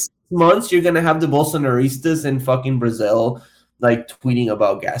like months, you're gonna have the Bolsonaristas in fucking Brazil like tweeting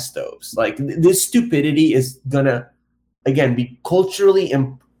about gas stoves. Like this stupidity is gonna again be culturally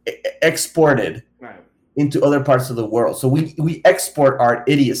exported into other parts of the world. So we export our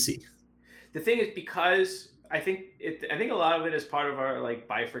idiocy. The thing is, because I think a lot of it is part of our like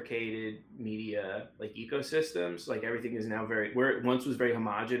bifurcated media like ecosystems. Like everything is now where it once was very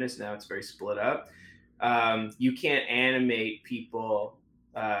homogenous, now it's very split up. You can't animate people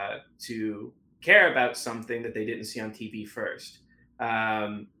to care about something that they didn't see on TV first.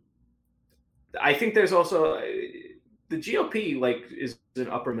 I think there's also the GOP like is an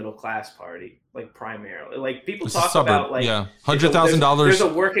upper middle class party, like primarily. Like people talk about like $100,000. There's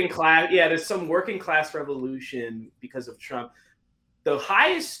a working class. Yeah, there's some working class revolution because of Trump. The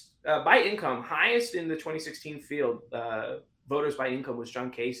highest by income, highest in the 2016 field, voters by income was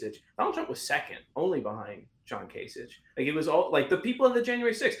John Kasich. Donald Trump was second, only behind John Kasich. Like it was all like the people in the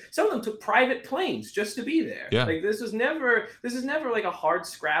January 6th. Some of them took private planes just to be there. Yeah. Like this is never like a hard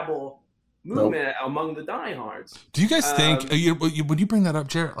Scrabble movement among the diehards. Do you guys think when you bring that up,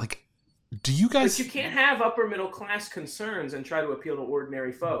 Jared? Like, do you guys? But you can't have upper middle class concerns and try to appeal to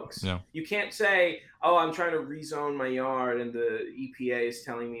ordinary folks. Yeah. You can't say, "Oh, I'm trying to rezone my yard, and the EPA is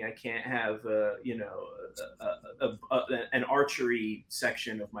telling me I can't have, an archery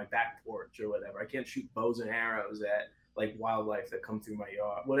section of my back porch or whatever. I can't shoot bows and arrows at like wildlife that come through my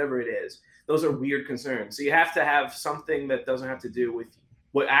yard, whatever it is." Those are weird concerns. So you have to have something that doesn't have to do with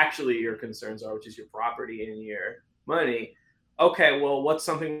what actually your concerns are, which is your property and your money. Okay, well, what's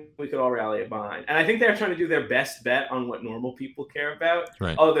something we could all rally behind? And I think they're trying to do their best bet on what normal people care about.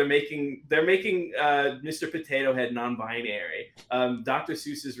 Right. Oh, they're making Mr. Potato Head non-binary. Dr.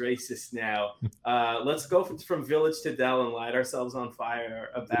 Seuss is racist now. Let's go from village to Dell and light ourselves on fire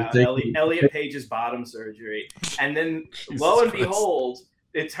about Elliot Page's bottom surgery. And then, lo and behold,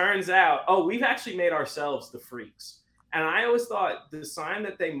 it turns out, oh, we've actually made ourselves the freaks. And I always thought the sign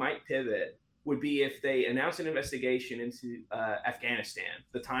that they might pivot would be if they announce an investigation into Afghanistan,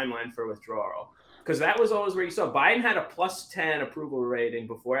 the timeline for withdrawal. Because that was always where you saw Biden had a +10 approval rating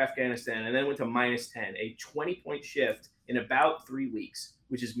before Afghanistan and then went to -10, a 20-point shift in about 3 weeks,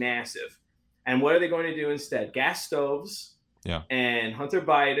 which is massive. And what are they going to do instead? Gas stoves and Hunter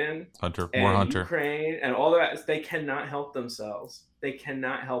Biden, Ukraine, and all that. They cannot help themselves.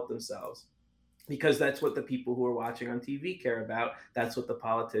 Because that's what the people who are watching on TV care about. That's what the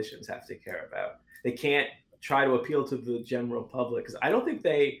politicians have to care about. They can't try to appeal to the general public because I don't think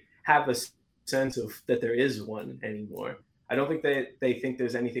they have a sense of that there is one anymore. I don't think they think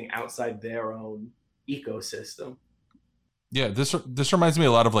there's anything outside their own ecosystem. Yeah, this reminds me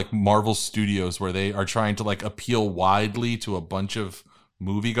a lot of like Marvel Studios, where they are trying to like appeal widely to a bunch of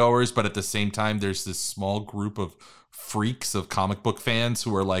moviegoers, but at the same time, there's this small group of freaks of comic book fans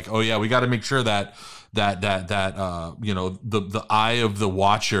who are like, oh yeah, we got to make sure that the eye of the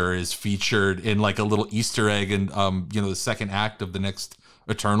watcher is featured in like a little Easter egg and the second act of the next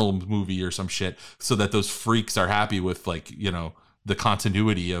Eternal movie or some shit, so that those freaks are happy with like the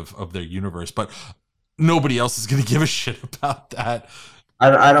continuity of their universe. But nobody else is gonna give a shit about that.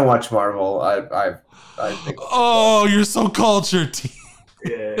 I don't watch Marvel. I think. Oh, you're so cultured.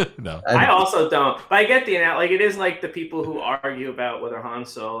 Yeah. No, I also don't. But I get the like it is like the people who argue about whether Han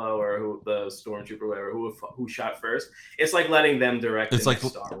Solo or who the stormtrooper, whatever, who shot first. It's like letting them direct the next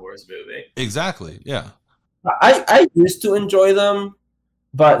Star Wars movie. Exactly. Yeah. I used to enjoy them,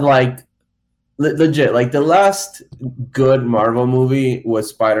 but like legit, like the last good Marvel movie was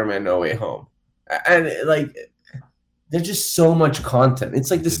Spider-Man: No Way Home, and like there's just so much content.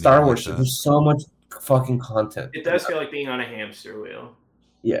 It's like the Star Wars shit. There's so much fucking content. It does feel like being on a hamster wheel.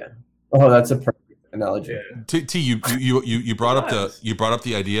 Yeah. Oh, that's a perfect analogy. Yeah. T, you brought up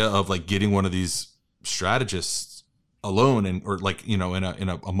the idea of like getting one of these strategists alone or like in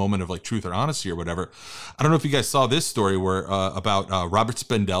a moment of like truth or honesty or whatever. I don't know if you guys saw this story where about Robert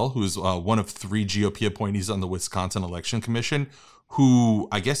Spendell, who's one of 3 GOP appointees on the Wisconsin Election Commission, who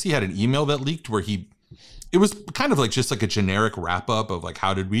I guess he had an email that leaked where it was kind of like just like a generic wrap up of like,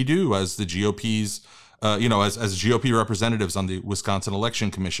 how did we do as the GOP's, as GOP representatives on the Wisconsin Election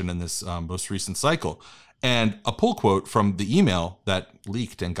Commission in this most recent cycle. And a pull quote from the email that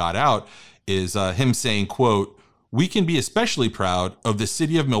leaked and got out is him saying, quote, "We can be especially proud of the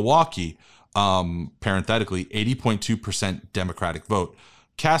city of Milwaukee, parenthetically, 80.2% Democratic vote,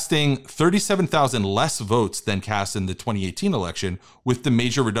 casting 37,000 less votes than cast in the 2018 election, with the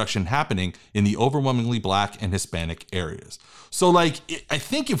major reduction happening in the overwhelmingly Black and Hispanic areas." So, like, I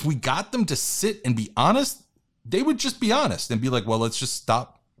think if we got them to sit and be honest, they would just be honest and be like, well, let's just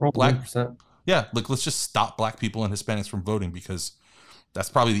stop 100%. Black. Yeah, like, let's just stop Black people and Hispanics from voting because that's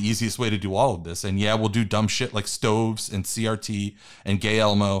probably the easiest way to do all of this. And yeah, we'll do dumb shit like stoves and CRT and gay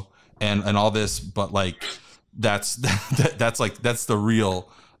Elmo and all this, but like that's the real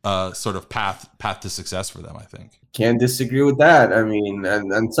sort of path to success for them, I think. Can't disagree with that. I mean,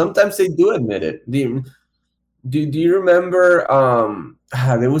 and sometimes they do admit it. Do you remember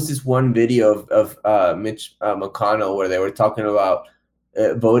there was this one video of Mitch McConnell where they were talking about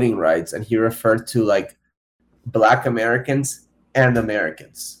voting rights, and he referred to like Black Americans and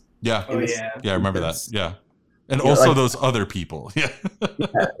Americans. Yeah. Oh, yeah. Yeah, I remember that. Yeah. And also like, those other people. Yeah.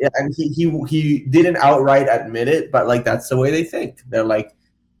 Yeah. And he didn't outright admit it, but like that's the way they think. They're like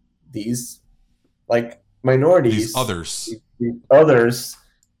these like minorities. These others. These others,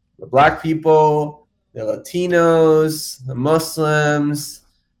 the Black people, the Latinos, the Muslims,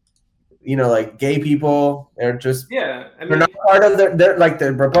 you know, like gay people. They're just they're not part of they're like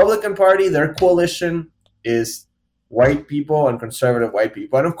the Republican Party, their coalition is white people and conservative white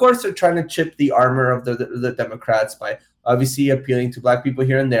people. And of course, they're trying to chip the armor of the Democrats by obviously appealing to Black people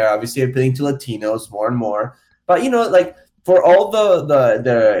here and there, obviously appealing to Latinos more and more. But, you know, like for all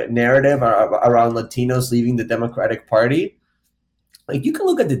the narrative around Latinos leaving the Democratic Party, like you can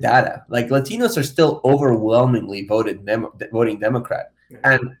look at the data. Like Latinos are still overwhelmingly voting Democrat.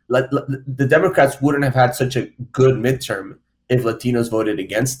 And the Democrats wouldn't have had such a good midterm if Latinos voted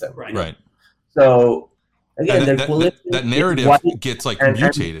against them. Right. So again, that narrative gets like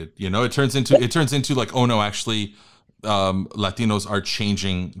mutated. You know, it turns into like, oh no, actually, Latinos are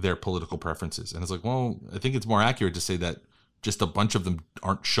changing their political preferences, and it's like, well, I think it's more accurate to say that just a bunch of them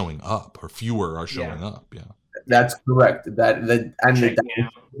aren't showing up, or fewer are showing up. Yeah, that's correct. The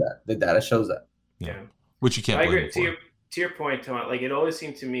data shows that. Yeah, which you can't. I agree. To your point, Tom. Like it always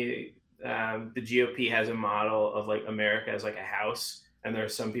seemed to me, the GOP has a model of like America as like a house. And there are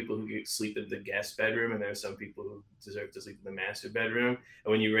some people who sleep in the guest bedroom, and there are some people who deserve to sleep in the master bedroom.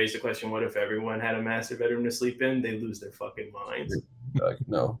 And when you raise the question, what if everyone had a master bedroom to sleep in? They lose their fucking minds. Like,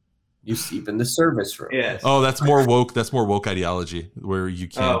 no, you sleep in the service room. Yes. Oh, that's more woke. That's more woke ideology where you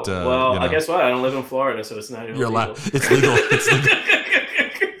can't. Well, I guess what? I don't live in Florida, so it's not illegal. You're allowed. It's legal. It's legal.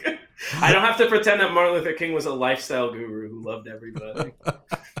 I don't have to pretend that Martin Luther King was a lifestyle guru who loved everybody.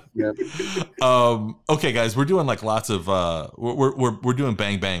 Yeah. Okay, guys, we're doing like lots of we're doing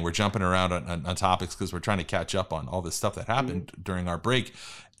bang bang. We're jumping around on topics because we're trying to catch up on all this stuff that happened during our break.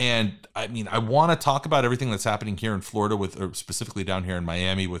 And I mean, I want to talk about everything that's happening here in Florida or specifically down here in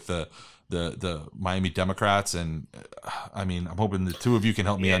Miami with the Miami Democrats. And I mean, I'm hoping the two of you can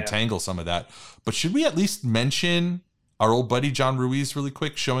help me untangle some of that. But should we at least mention our old buddy John Ruiz really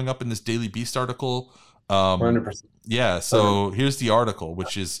quick, showing up in this Daily Beast article? 100%. Yeah, so here's the article,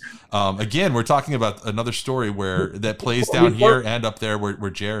 which is again, we're talking about another story that plays down here and up there where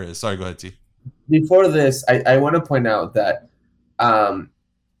Jair is. Sorry, go ahead, T. Before this, I want to point out that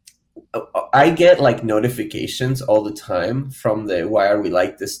I get like notifications all the time from the Why Are We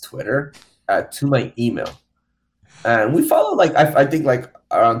Like This Twitter to my email. And we follow like, I think like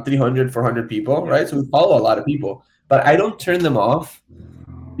around 300, 400 people, right? So we follow a lot of people, but I don't turn them off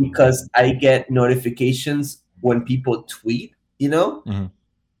because I get notifications when people tweet, you know? Mm-hmm.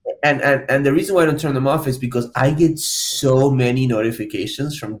 And the reason why I don't turn them off is because I get so many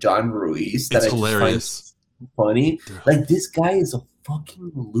notifications from John Ruiz that it's hilarious. Find funny. Like this guy is a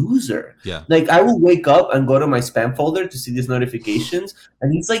fucking loser. Yeah. Like I will wake up and go to my spam folder to see these notifications,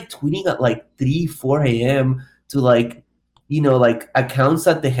 and he's like tweeting at like 3, 4 a.m. to like, you know, like accounts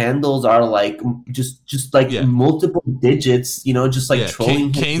that the handles are like just like multiple digits, you know, just like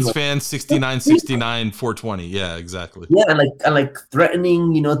trolling. Canes like, fan 6969 420. Yeah, exactly. Yeah, and like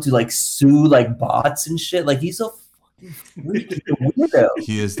threatening, you know, to like sue like bots and shit. Like he's a fucking weirdo.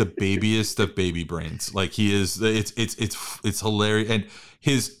 He is the babiest of baby brains. Like he is. It's hilarious, and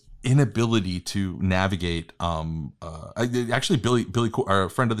his inability to navigate actually our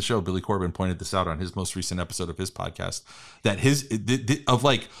friend of the show Billy Corbin pointed this out on his most recent episode of his podcast, that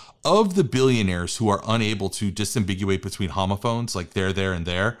of the billionaires who are unable to disambiguate between homophones, like there and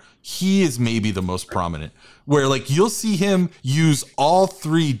there, he is maybe the most prominent, where like you'll see him use all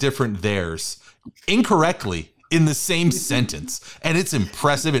 3 different theirs incorrectly in the same sentence, and it's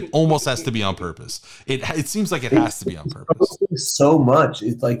impressive. It almost has to be on purpose. It seems like it has to be on purpose. So much.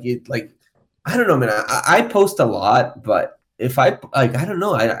 It's like I don't know, man. I post a lot, but if I don't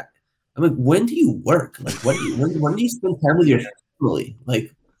know. I'm like, when do you work? Like, when do you spend time with your family?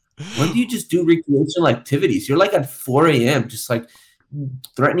 Like, when do you just do recreational activities? You're like at 4 a.m. just like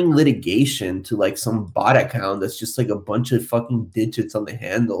threatening litigation to like some bot account that's just like a bunch of fucking digits on the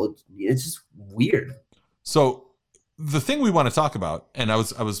handle. It's just weird. So the thing we want to talk about, and I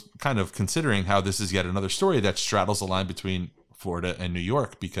was kind of considering how this is yet another story that straddles the line between Florida and New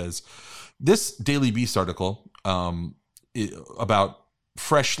York, because this Daily Beast article about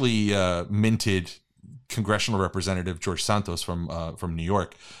freshly minted congressional representative George Santos from New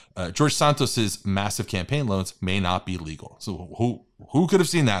York. George Santos's massive campaign loans may not be legal. So who could have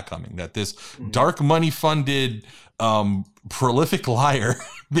seen that coming? That this dark money funded prolific liar,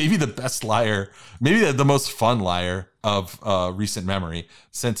 maybe the best liar, maybe the most fun liar of recent memory.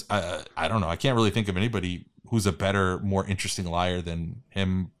 Since I don't know, I can't really think of anybody who's a better, more interesting liar than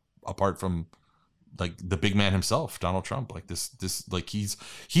him, apart from like the big man himself, Donald Trump. Like this, like he's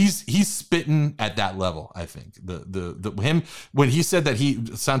spitting at that level. I think the him when he said that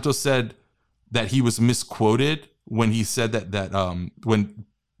Santos said that he was misquoted when he said that when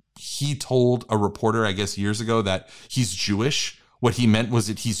he told a reporter, I guess years ago, that he's Jewish. What he meant was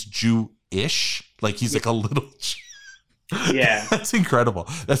that he's Jewish, like he's like a little. Yeah, that's incredible.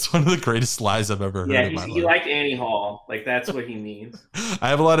 That's one of the greatest lies I've ever heard. Yeah, in my he life. liked Annie Hall. Like that's what he means. I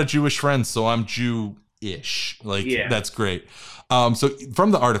have a lot of Jewish friends, so I'm Jew-ish. Like that's great. So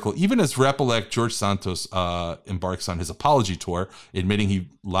from the article, even as Rep-elect George Santos embarks on his apology tour, admitting he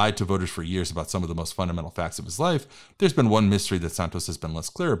lied to voters for years about some of the most fundamental facts of his life, there's been one mystery that Santos has been less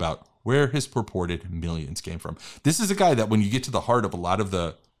clear about: where his purported millions came from. This is a guy that when you get to the heart of a lot of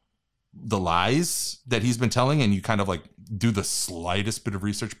the lies that he's been telling, and you kind of like do the slightest bit of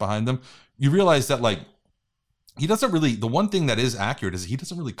research behind them, you realize that like he doesn't really, the one thing that is accurate is he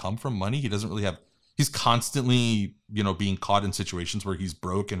doesn't really come from money. He doesn't really have, he's constantly, you know, being caught in situations where he's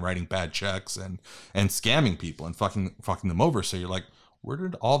broke and writing bad checks and scamming people and fucking them over. So you're like, where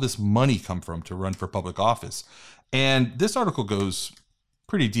did all this money come from to run for public office? And this article goes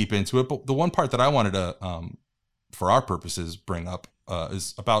pretty deep into it. But the one part that I wanted to, for our purposes, bring up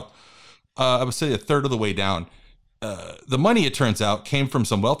is about, I would say a third of the way down. The money, it turns out, came from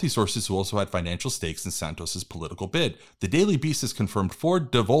some wealthy sources who also had financial stakes in Santos's political bid. The Daily Beast has confirmed Ford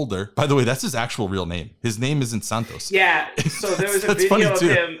de Volder. By the way, that's his actual real name. His name isn't Santos. Yeah. So there was a video of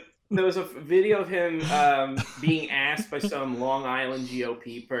him. There was a video of him being asked by some Long Island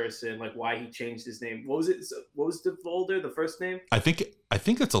GOP person, like why he changed his name. What was it? What was de Volder, the first name? I think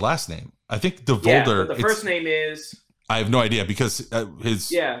it's a last name. I think de Volder. Yeah, but the first name is. I have no idea because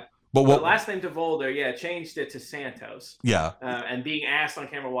his. Yeah. But what last name de Volder, changed it to Santos. Yeah. And being asked on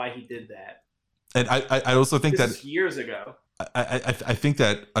camera why he did that. And I also think this that is years ago. I think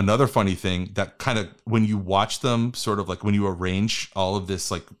that another funny thing that kind of, when you watch them, sort of like when you arrange all of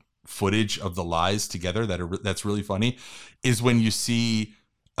this like footage of the lies together, that's really funny, is when you see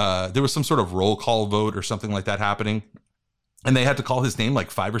there was some sort of roll call vote or something like that happening, and they had to call his name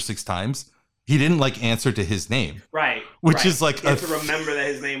like 5 or 6 times. He didn't like answer to his name, right? Which is like to remember that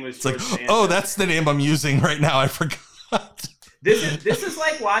his name was. It's like, Santos. Oh, that's the name I'm using right now. I forgot. This is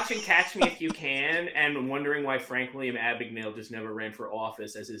like watching Catch Me If You Can and wondering why Frank William Abagnale just never ran for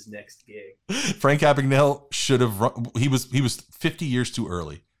office as his next gig. Frank Abagnale should have run. He was 50 years too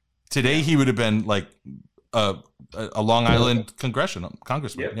early. Today he would have been like a Long Island congressman.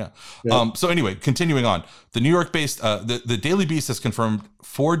 Yep. Yeah. So anyway, continuing on, the New York-based the Daily Beast has confirmed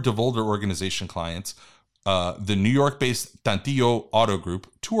Ford de Volder organization clients, the New York-based Tantillo Auto Group,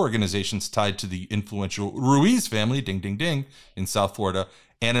 2 organizations tied to the influential Ruiz family, ding ding ding, in South Florida,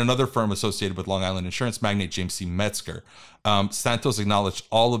 and another firm associated with Long Island insurance magnate James C. Metzger. Santos acknowledged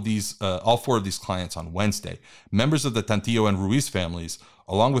all 4 of these clients on Wednesday. Members of the Tantillo and Ruiz families,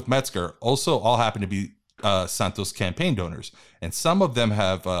 along with Metzger, also all happen to be Santos campaign donors, and some of them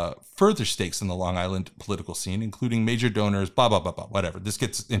have further stakes in the Long Island political scene, including major donors, blah, blah, blah, blah, whatever. This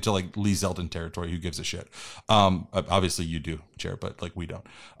gets into like Lee Zeldin territory. Who gives a shit? Obviously you do, Jair, but like we don't.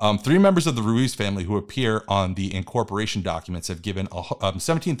 3 members of the Ruiz family who appear on the incorporation documents have given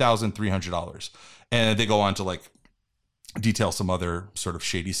 $17,300, and they go on to like detail some other sort of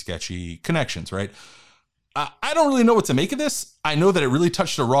shady, sketchy connections, right? I don't really know what to make of this. I know that it really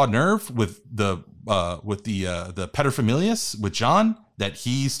touched a raw nerve with the paterfamilias with John, that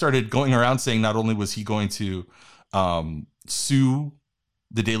he started going around saying not only was he going to sue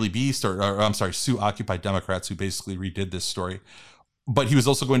the Daily Beast or I'm sorry, sue Occupy Democrats who basically redid this story, but he was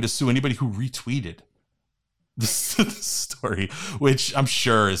also going to sue anybody who retweeted this story, which I'm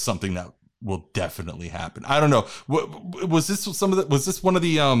sure is something that will definitely happen. I don't know. Was this one of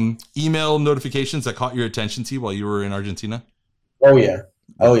the email notifications that caught your attention, T, while you were in Argentina? Oh yeah.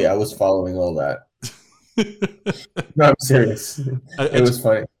 I was following all that. No, I'm serious. It was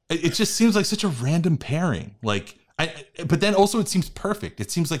funny. It just seems like such a random pairing. Like, but then also it seems perfect. It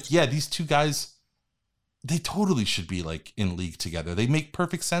seems like, yeah, these 2 guys, they totally should be like in league together. They make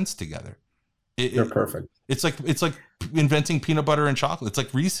perfect sense together. They're perfect. It's like inventing peanut butter and chocolate. It's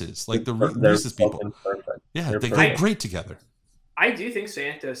like Reese's, like the Reese's people. Perfect. Yeah, they go great together. I do think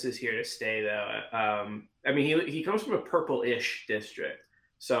Santos is here to stay, though. I mean, he comes from a purple-ish district,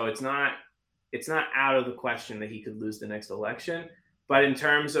 so it's not out of the question that he could lose the next election. But in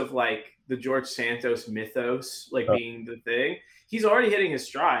terms of like the George Santos mythos, like being the thing, he's already hitting his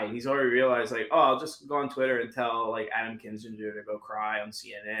stride. He's already realized, like, oh, I'll just go on Twitter and tell like Adam Kinzinger to go cry on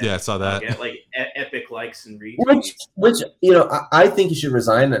CNN. Yeah, I saw that. I'll get like epic likes and retweets. Which you know, I think he should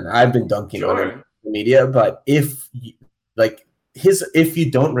resign, and I've been dunking on him in the media. But if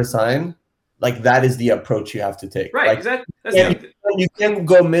you don't resign, like that is the approach you have to take. Right. Like, you can't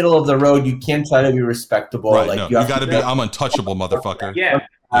go middle of the road. You can't try to be respectable. Right, like no, you got to be. I'm untouchable, motherfucker. Yeah.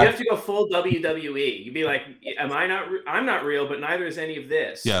 You have to go full WWE. You'd be like, I'm not real, but neither is any of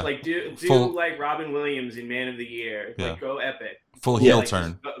this. Yeah. Like do like Robin Williams in Man of the Year. Yeah. Like go epic. Full heel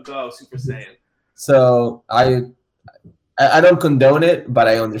turn. Go Super Saiyan. So I don't condone it, but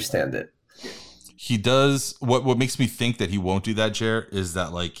I understand it. He does what makes me think that he won't do that, Jair, is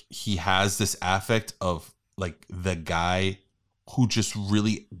that like he has this affect of like the guy who just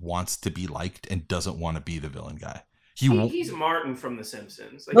really wants to be liked and doesn't want to be the villain guy. He's Martin from The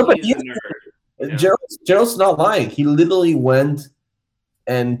Simpsons. Like, no, but he's a nerd. Gerald's not lying. He literally went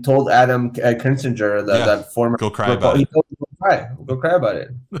and told Adam Kinzinger that former go cry about it. Go cry about it.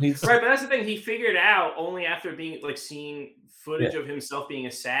 Right, but that's the thing. He figured out only after being like seeing footage of himself being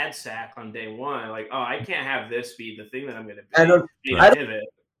a sad sack on day one. Like, oh, I can't have this be the thing that I'm going to be.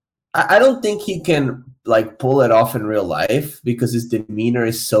 I don't think he can like pull it off in real life because his demeanor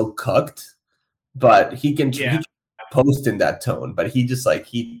is so cucked. But he can post in that tone. But he just like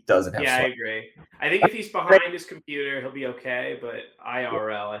he doesn't have. Yeah, fun. I agree. I think if he's behind his computer, he'll be okay. But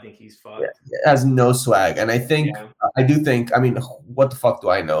IRL, I think he's fucked. Yeah, has no swag, and I think I do think. I mean, what the fuck do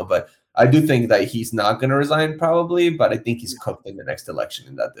I know? But I do think that he's not going to resign probably, but I think he's cooked in the next election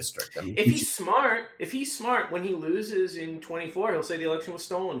in that district. I mean, if he's smart, when he loses in 24, he'll say the election was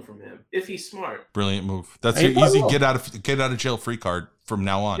stolen from him. If he's smart, brilliant move. That's your easy get out of jail free card from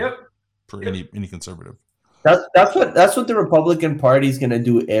now on. Yep. For any conservative. That's what the Republican Party is going to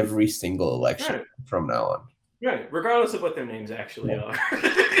do every single election from now on. Right, regardless of what their names actually are.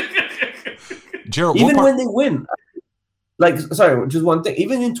 Gerald, even when they win. Like, sorry, just one thing.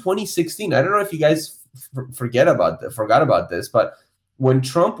 Even in 2016, I don't know if you guys forgot about this, but when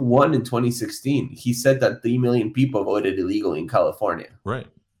Trump won in 2016, he said that 3 million people voted illegally in California. Right.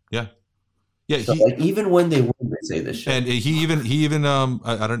 Yeah. Yeah. So, like, even when they win, they say this shit. And he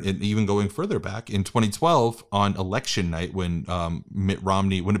even going further back in 2012 on election night when Mitt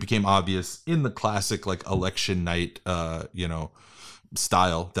Romney, when it became obvious in the classic like election night,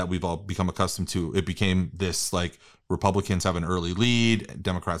 style that we've all become accustomed to, it became this like Republicans have an early lead,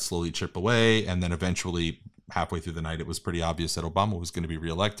 Democrats slowly chip away, and then eventually halfway through the night, it was pretty obvious that Obama was going to be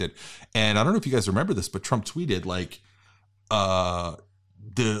reelected. And I don't know if you guys remember this, but Trump tweeted like,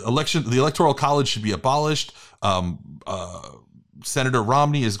 the electoral college should be abolished. Senator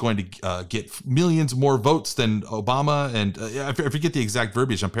Romney is going to get millions more votes than Obama. And I forget the exact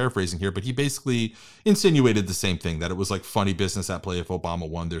verbiage, I'm paraphrasing here, but he basically insinuated the same thing, that it was like funny business at play. If Obama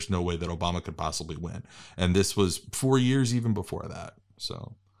won, there's no way that Obama could possibly win. And this was 4 years even before that.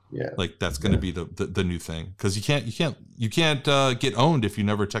 So like that's going to be the new thing, because you can't get owned if you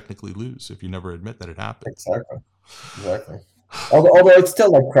never technically lose, if you never admit that it happened. Exactly. Although it's still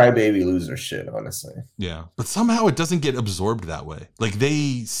like crybaby loser shit, honestly. Yeah, but somehow it doesn't get absorbed that way. Like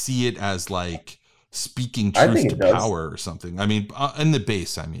they see it as like speaking truth to power or something. I mean, in the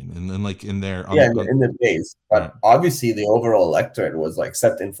base. I mean, and like in their in the base. But obviously, the overall electorate was like,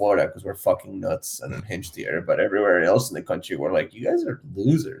 except in Florida because we're fucking nuts and unhinged here. But everywhere else in the country, we're like, you guys are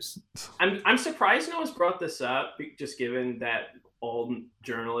losers. I'm surprised no one's brought this up, just given that all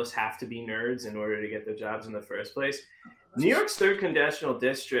journalists have to be nerds in order to get their jobs in the first place. New York's 3rd Congressional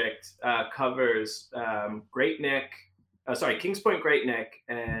District covers Kings Point, Great Neck,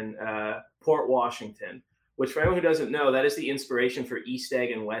 and Port Washington, which for anyone who doesn't know, that is the inspiration for East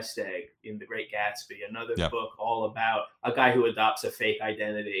Egg and West Egg in The Great Gatsby, another book all about a guy who adopts a fake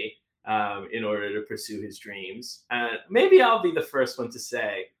identity in order to pursue his dreams. Maybe I'll be the first one to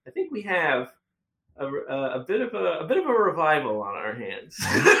say, I think we have a bit of a revival on our hands.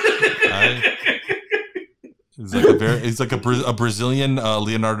 He's like a Brazilian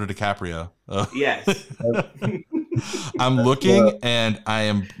Leonardo DiCaprio. Yes. I'm looking and I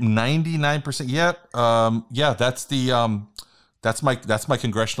am 99%. Yeah. That's my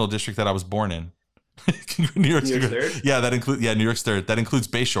congressional district that I was born in. New York's 3rd? Yeah, New York's 3rd. That includes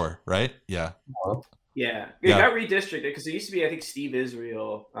Bayshore, right? Yeah. Yeah. It got redistricted because it used to be, I think, Steve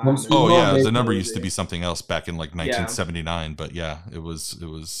Israel. The number used to be something else back in like 1979, but it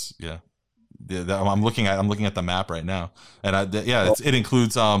was I'm looking at the map right now, and it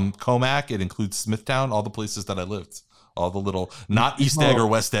includes Comac, it includes Smithtown, all the places that I lived, all the little, not East Egg or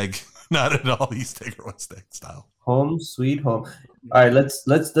West Egg, not at all East Egg or West Egg style. Home sweet home. All right,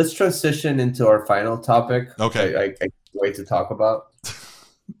 let's transition into our final topic. Okay, I can't wait to talk about.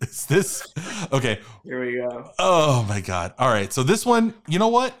 Is this okay? Here we go. Oh my God! All right, so this one, you know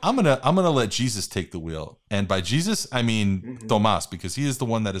what? I'm gonna let Jesus take the wheel, and by Jesus I mean Tomas, because he is the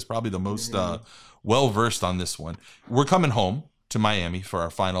one that is probably the most well versed on this one. We're coming home to Miami for our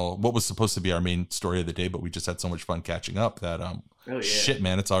final, what was supposed to be our main story of the day, but we just had so much fun catching up that shit,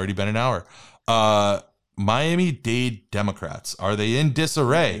 man, it's already been an hour. Miami-Dade Democrats, are they in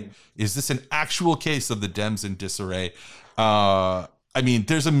disarray? Is this an actual case of the Dems in disarray? I mean,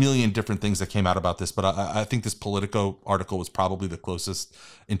 there's a million different things that came out about this, but I think this Politico article was probably the closest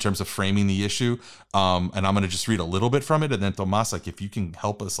in terms of framing the issue. And I'm going to just read a little bit from it. And then Tomas, like, if you can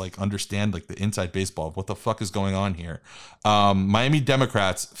help us like understand like the inside baseball of what the fuck is going on here. Miami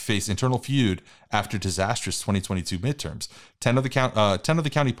Democrats face internal feud after disastrous 2022 midterms. 10 of the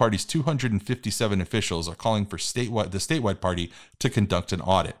county party's 257 officials are calling for the statewide party to conduct an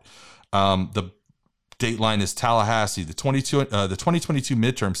audit. The Dateline is Tallahassee. The 2022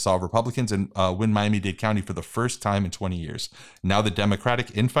 midterms saw Republicans win Miami-Dade County for the first time in 20 years. Now the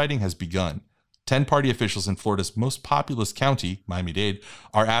Democratic infighting has begun. 10 party officials in Florida's most populous county, Miami-Dade,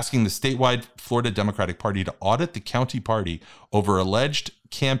 are asking the statewide Florida Democratic Party to audit the county party over alleged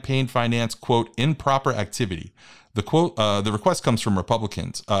campaign finance, quote, improper activity. The request comes from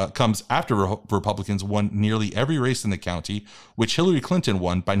Republicans, comes after Republicans won nearly every race in the county, which Hillary Clinton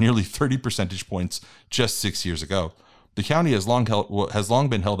won by nearly 30 percentage points just 6 years ago. The county has long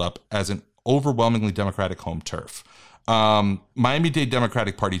been held up as an overwhelmingly Democratic home turf. Miami-Dade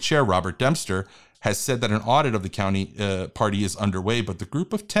Democratic Party Chair Robert Dempster has said that an audit of the county party is underway, but the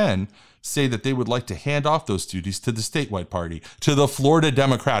group of 10 say that they would like to hand off those duties to the statewide party, to the Florida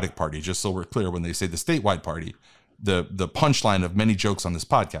Democratic Party, just so we're clear when they say the statewide party. The punchline of many jokes on this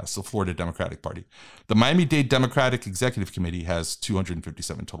podcast, the Florida Democratic Party. The Miami-Dade Democratic Executive Committee has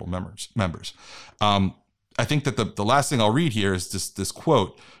 257 total members. I think that the last thing I'll read here is this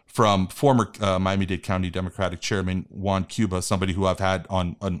quote from former Miami-Dade County Democratic Chairman Juan Cuba, somebody who I've had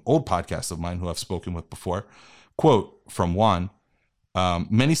on an old podcast of mine who I've spoken with before. Quote from Juan: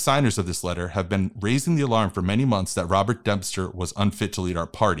 many signers of this letter have been raising the alarm for many months that Robert Dempster was unfit to lead our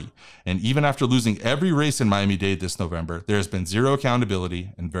party. And even after losing every race in Miami-Dade this November, there has been zero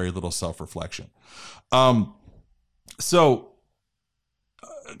accountability and very little self-reflection. So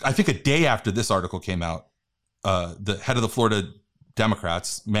I think a day after this article came out, the head of the Florida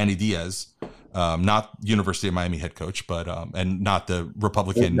Democrats, Manny Diaz, not University of Miami head coach, but and not the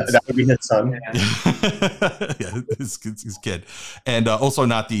Republican. That would be his son. Yeah, his kid, and also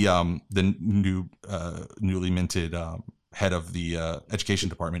not the newly minted head of the education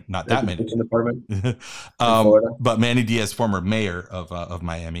department. Not that many. Department. But Manny Diaz, former mayor of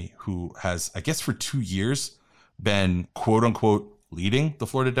Miami, who has, I guess, for 2 years been quote unquote leading the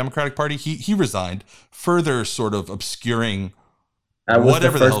Florida Democratic Party. He resigned, further sort of obscuring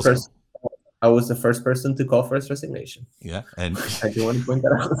whatever the hell. I was the first person to call for his resignation. Yeah, and I do want to point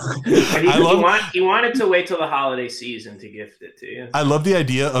that out. He wanted to wait till the holiday season to gift it to you. I love the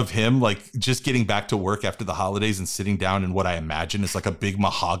idea of him like just getting back to work after the holidays and sitting down in what I imagine is like a big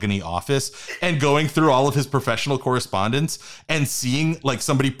mahogany office and going through all of his professional correspondence and seeing like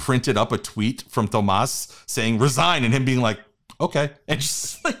somebody printed up a tweet from Tomas saying resign and him being like, okay, and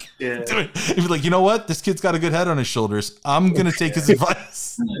just like like, you know what, this kid's got a good head on his shoulders, I'm gonna take his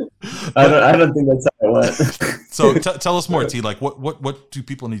advice. I don't think that's how it went. So tell us more, T. Like what do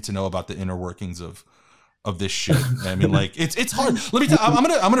people need to know about the inner workings of this shit? I mean, like it's hard. Let me tell I'm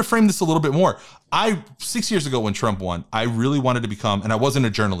gonna frame this a little bit more. 6 years ago when Trump won, I really wanted to become, and I wasn't a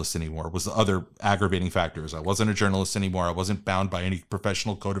journalist anymore, was the other aggravating factors. I wasn't a journalist anymore. I wasn't bound by any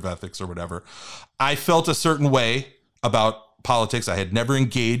professional code of ethics or whatever. I felt a certain way about politics. I had never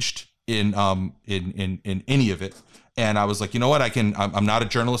engaged in any of it, and I was like, you know what, I'm not a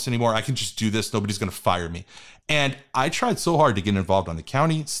journalist anymore. I can just do this. Nobody's going to fire me. And I tried so hard to get involved on the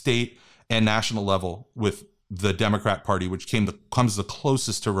county, state, and national level with the Democrat Party, which comes the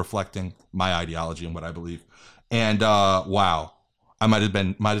closest to reflecting my ideology and what I believe. And wow, I might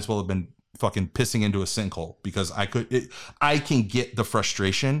as well have been fucking pissing into a sinkhole, because I can get the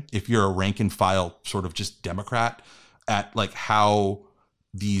frustration if you're a rank and file sort of just Democrat at like how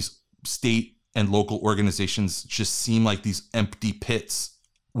these state and local organizations just seem like these empty pits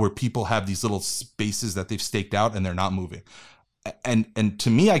where people have these little spaces that they've staked out and they're not moving. And to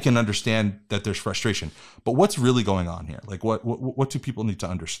me, I can understand that there's frustration, but what's really going on here? Like what do people need to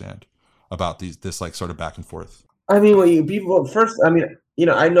understand? about this like sort of back and forth? I mean, people first. I mean,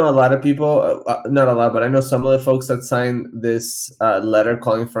 I know a lot of people, not a lot, but I know some of the folks that signed this letter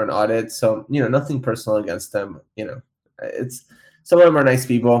calling for an audit. So nothing personal against them. It's some of them are nice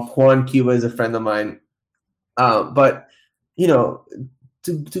people. Juan Cuba is a friend of mine, but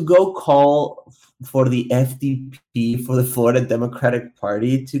to go call for the FDP, for the Florida Democratic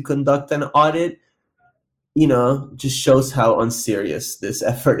Party, to conduct an audit, just shows how unserious this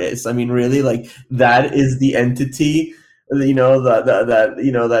effort is. I mean, really, like, that is the entity,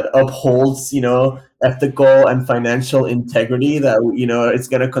 that upholds, ethical and financial integrity, that, it's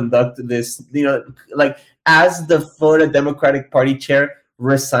going to conduct this, like, as the Florida Democratic Party chair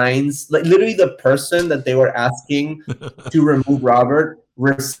resigns, like, literally the person that they were asking to remove Robert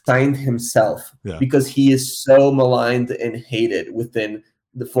resigned himself because he is so maligned and hated within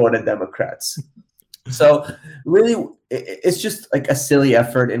the Florida Democrats. So really, it's just like a silly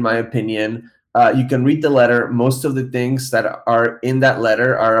effort, in my opinion. You can read the letter. Most of the things that are in that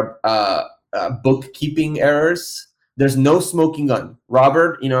letter are bookkeeping errors. There's no smoking gun.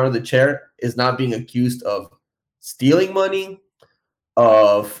 Robert, the chair, is not being accused of stealing money,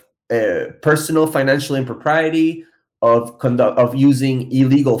 of personal financial impropriety, of using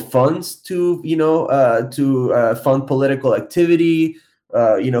illegal funds to fund political activity.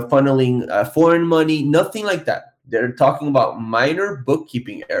 Funneling foreign money, nothing like that. They're talking about minor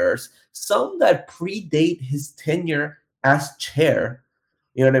bookkeeping errors, some that predate his tenure as chair.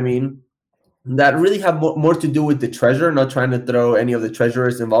 You know what I mean? That really have more to do with the treasurer, not trying to throw any of the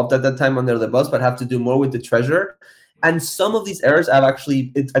treasurers involved at that time under the bus, but have to do more with the treasurer. And some of these errors have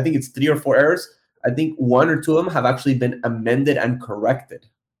actually, I think it's 3 or 4 errors. I think 1 or 2 of them have actually been amended and corrected.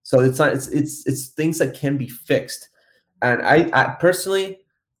 So it's things that can be fixed. And I personally,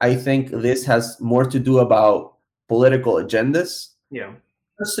 I think this has more to do about political agendas,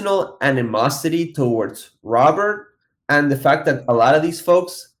 personal animosity towards Robert, and the fact that a lot of these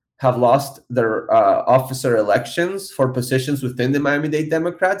folks have lost their officer elections for positions within the Miami-Dade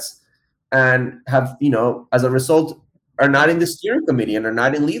Democrats, and have, as a result, are not in the steering committee and are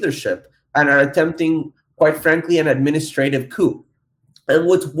not in leadership, and are attempting, quite frankly, an administrative coup. And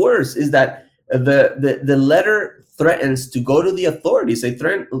what's worse is that the letter threatens to go to the authorities. They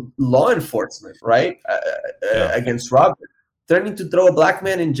threaten law enforcement, right, against Robert, threatening to throw a black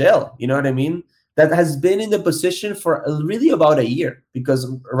man in jail. You know what I mean? That has been in the position for really about a year, because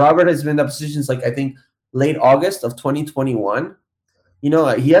Robert has been in the position since, like, I think late August of 2021.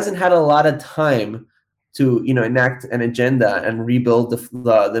 He hasn't had a lot of time to enact an agenda and rebuild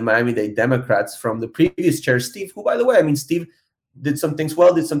the Miami-Dade Democrats from the previous chair, Steve, who, by the way, I mean, Steve did some things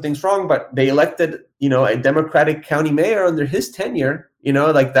well, did some things wrong, but they elected, a Democratic county mayor under his tenure.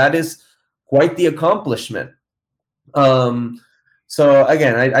 Like, that is quite the accomplishment. So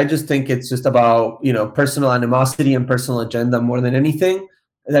again, I just think it's just about, personal animosity and personal agenda more than anything.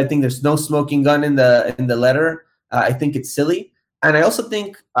 And I think there's no smoking gun in the letter. I think it's silly. And I also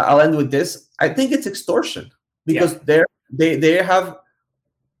think, I'll end with this, I think it's extortion, because there's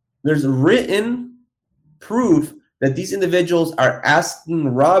written proof that these individuals are asking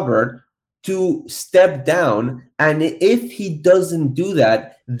Robert to step down, and if he doesn't do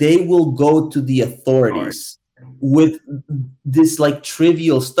that, they will go to the authorities with this, like,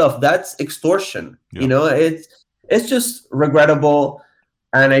 trivial stuff. That's extortion. It's just regrettable,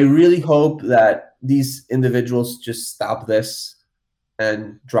 and I really hope that these individuals just stop this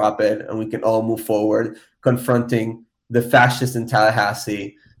and drop it, and we can all move forward confronting the fascists in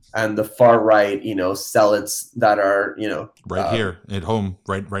Tallahassee and the far right, zealots that are, right here at home,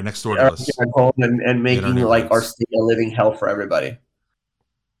 right next door to us, at home, and making, like, our state a living hell for everybody.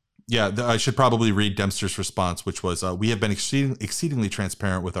 Yeah, I should probably read Dempster's response, which was, we have been exceedingly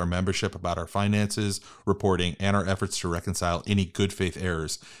transparent with our membership about our finances, reporting, and our efforts to reconcile any good faith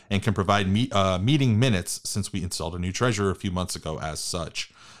errors, and can provide meeting minutes since we installed a new treasurer a few months ago as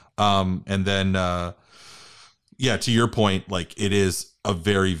such. And then, to your point, like, it is a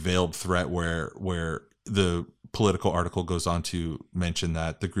very veiled threat where the Political article goes on to mention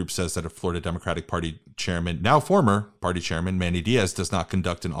that the group says that if Florida Democratic Party chairman, now former party chairman, Manny Diaz, does not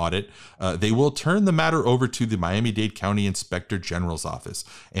conduct an audit, they will turn the matter over to the Miami-Dade County Inspector General's office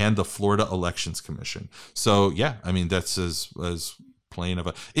and the Florida Elections Commission. So, yeah, I mean, that's as plain of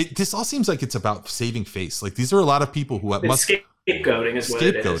a... this all seems like it's about saving face. Like, these are a lot of people who must... Scapegoating is what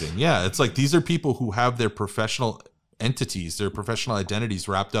it is. Yeah, it's like these are people who have their professional entities, their professional identities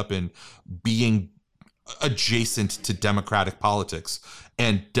wrapped up in being adjacent to democratic politics,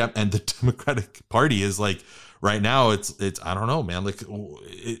 and the Democratic Party is like right now it's I don't know, man. Like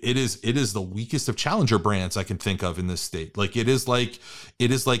it is the weakest of challenger brands I can think of in this state. Like it is like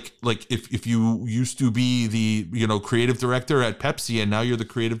if you used to be the, you know, creative director at Pepsi and now you're the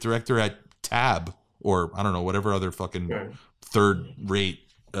creative director at Tab, or I don't know, whatever other fucking third rate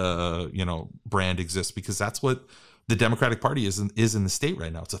you know, brand exists, because that's what the Democratic Party is in the state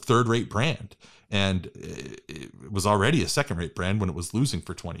right now. It's a third rate brand, and it was already a second rate brand when it was losing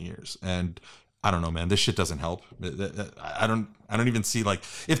for 20 years. And I don't know, man, this shit doesn't help. I don't even see, like,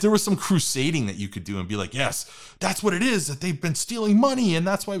 if there was some crusading that you could do and be like, yes, that's what it is, that they've been stealing money and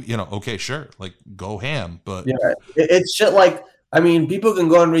that's why, you know, okay, sure, like, go ham. But yeah, it's shit like, I mean, people can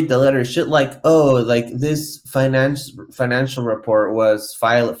go and read the letter. Shit like, oh, like this financial report was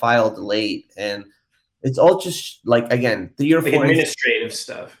filed late, and it's all just like, again, 3 or 4 administrative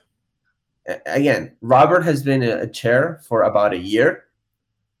stuff. Again, Robert has been a chair for about a year.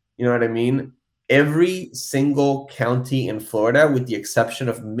 You know what I mean? Every single county in Florida, with the exception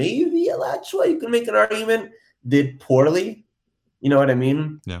of maybe Alachua, you can make an argument, did poorly. You know what I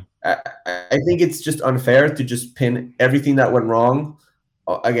mean? Yeah. I think it's just unfair to just pin everything that went wrong,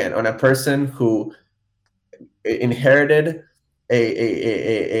 again, on a person who inherited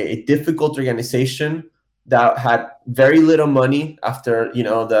a difficult organization that had very little money after, you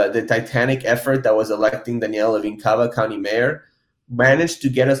know, the titanic effort that was electing Danielle Levincava county mayor, managed to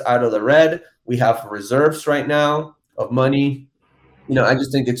get us out of the red. We have reserves right now of money. You know, I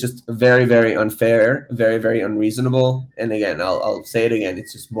just think it's just very, very unfair, very, very unreasonable. And again, I'll say it again.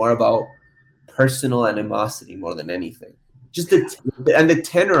 It's just more about personal animosity more than anything. Just the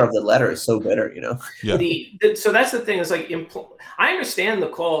tenor of the letter is so bitter, you know? Yeah. So that's the thing. Is like, I understand the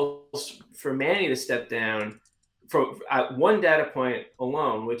calls for Manny to step down for one data point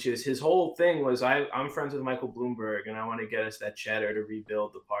alone, which is his whole thing was, I'm friends with Michael Bloomberg and I want to get us that cheddar to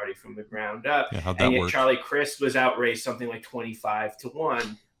rebuild the party from the ground up. Yeah, how'd that and yet work? Charlie Crist was outraised something like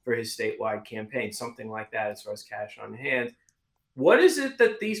 25-1 for his statewide campaign, something like that as far as cash on hand. What is it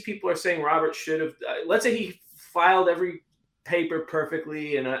that these people are saying Robert should have? Let's say he filed every paper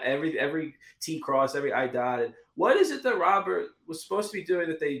perfectly and every T crossed, every I dotted. What is it that Robert was supposed to be doing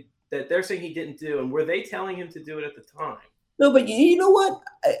that they're saying he didn't do, and were they telling him to do it at the time? No, but you know what?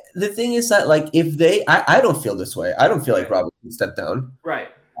 The thing is that, like, if they, I don't feel this way. I don't feel like Robert should step down. Right.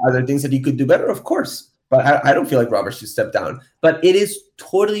 Are there things that he could do better? Of course. But I don't feel like Robert should step down. But it is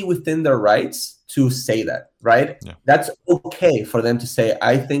totally within their rights to say that, right? Yeah. That's okay for them to say,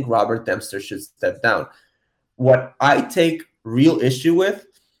 I think Robert Dempster should step down. What I take real issue with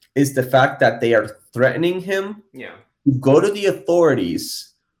is the fact that they are threatening him to go to the authorities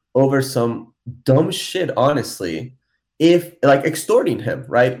over some dumb shit, honestly, if, like, extorting him,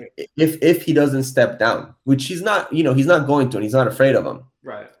 right? If he doesn't step down, which he's not, you know, he's not going to, and he's not afraid of him.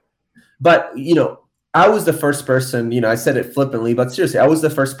 Right. But, you know, I was the first person, you know, I said it flippantly, but seriously, I was the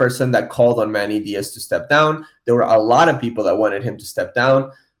first person that called on Manny Diaz to step down. There were a lot of people that wanted him to step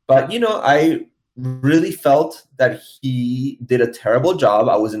down, but, you know, I really felt that he did a terrible job.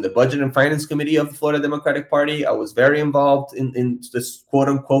 I was in the Budget and Finance Committee of the Florida Democratic Party. I was very involved in this quote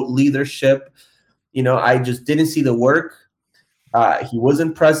unquote leadership. You know, I just didn't see the work. He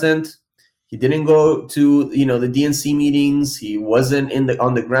wasn't present. He didn't go to, you know, the DNC meetings. He wasn't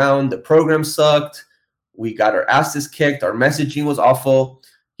on the ground. The program sucked. We got our asses kicked. Our messaging was awful.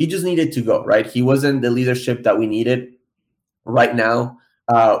 He just needed to go, right? He wasn't the leadership that we needed right now.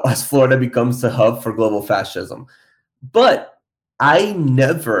 As Florida becomes the hub for global fascism. But I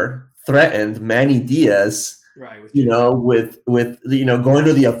never threatened Manny Diaz, right, you know, with you know, going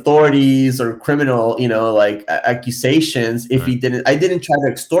to the authorities or criminal, you know, like accusations if he didn't. I didn't try to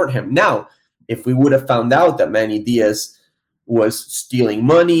extort him. Now, if we would have found out that Manny Diaz was stealing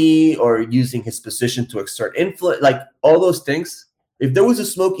money or using his position to exert influence, like all those things, if there was a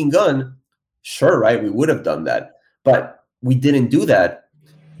smoking gun, sure, right, we would have done that. But we didn't do that.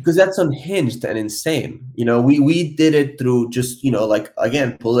 Because that's unhinged and insane. You know, we did it through just, you know, like,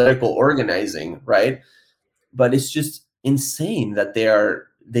 again, political organizing, right? But it's just insane that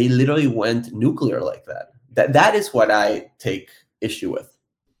they literally went nuclear like that. That is what I take issue with.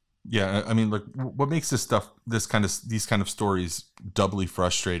 Yeah, I mean, like, what makes these kind of stories doubly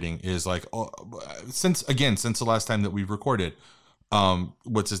frustrating is, like, since the last time that we've recorded,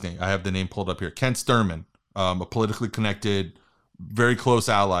 what's his name? I have the name pulled up here. Kent Sturman, a politically connected, very close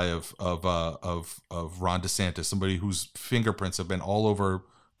ally of Ron DeSantis, somebody whose fingerprints have been all over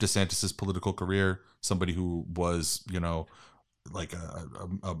DeSantis's political career, somebody who was, you know, like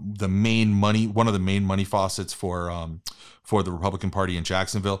one of the main money faucets for the Republican Party in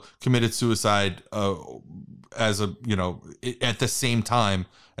Jacksonville, committed suicide as a, you know, at the same time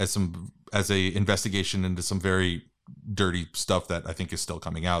as some a investigation into some very dirty stuff that I think is still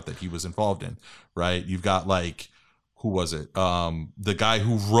coming out that he was involved in, right? You've got like, who was it? The guy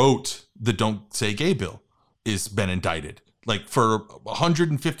who wrote the Don't Say Gay bill is been indicted, like for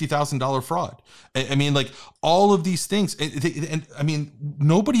 $150,000 fraud. I mean, like all of these things, and I mean,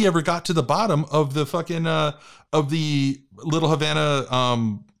 nobody ever got to the bottom of the fucking of the Little Havana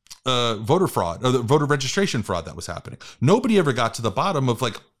voter fraud or the voter registration fraud that was happening. Nobody ever got to the bottom of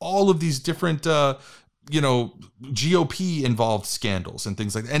like all of these different GOP involved scandals and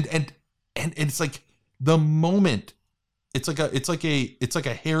things like that. And it's like the moment it's like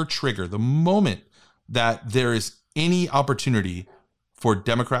a hair trigger, the moment that there is any opportunity for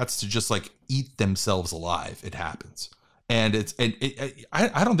Democrats to just like eat themselves alive, it happens. And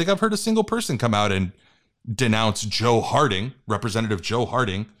I don't think I've heard a single person come out and denounce Joe Harding, Representative Joe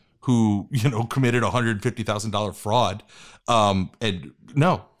Harding, who, committed $150,000 fraud. And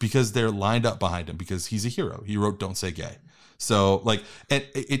no, because they're lined up behind him because he's a hero. He wrote Don't Say Gay. So like, and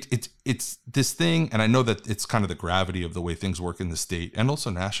it's this thing. And I know that it's kind of the gravity of the way things work in the state and also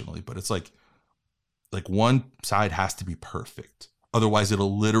nationally, but it's like one side has to be perfect. Otherwise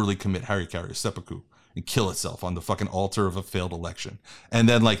it'll literally commit harikari seppuku and kill itself on the fucking altar of a failed election. And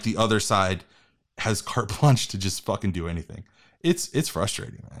then like the other side has carte blanche to just fucking do anything. It's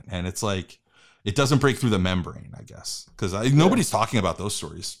frustrating, man. And it's like, it doesn't break through the membrane, I guess, because nobody's talking about those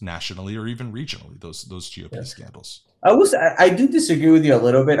stories nationally or even regionally, those GOP scandals. I do disagree with you a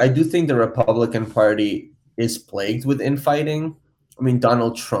little bit. I do think the Republican Party is plagued with infighting. I mean,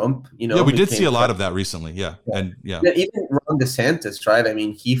 Donald Trump, Yeah, we did see a lot of that recently. Yeah. And yeah, even Ron DeSantis, right? I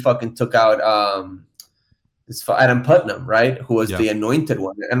mean, he fucking took out this Adam Putnam, right? Who was the anointed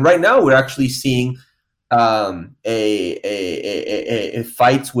one. And right now we're actually seeing a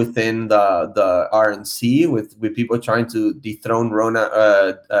fights within the RNC with people trying to dethrone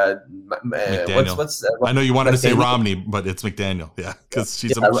Rona. What's I know you wanted to say Romney, but it's McDaniel. Yeah, because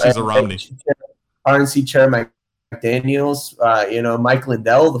she's a Romney. RNC chair McDaniels. Mike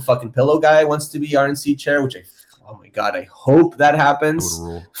Lindell, the fucking pillow guy, wants to be RNC chair, which oh my god, I hope that happens.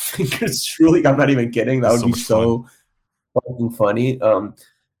 Fingers truly, I'm not even kidding. That would be so fucking funny.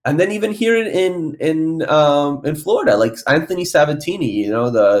 And then even here in Florida, like Anthony Sabatini,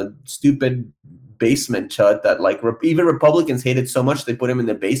 the stupid basement chut that like even Republicans hated so much they put him in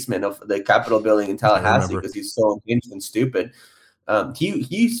the basement of the Capitol building in Tallahassee because he's so unhinged and stupid.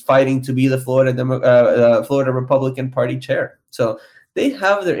 He's fighting to be the Florida Republican Party chair. So they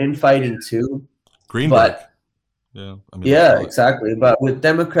have their infighting too. Greenberg. But, exactly. But with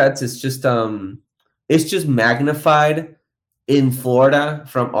Democrats, it's just magnified in Florida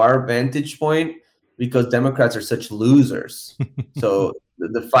from our vantage point because Democrats are such losers. So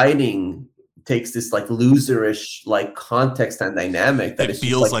the fighting takes this like loserish like context and dynamic that it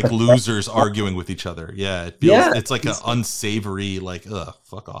feels like losers arguing with each other. Yeah, it feels it's like an unsavory like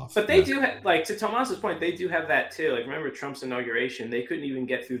fuck off. But they do have, like, to Tomas's point, they do have that too. Like, remember Trump's inauguration, they couldn't even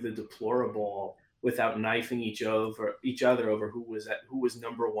get through the deplorable without knifing each other over who was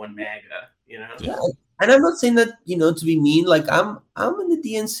number one MAGA. Yeah. And I'm not saying that, to be mean. Like I'm in the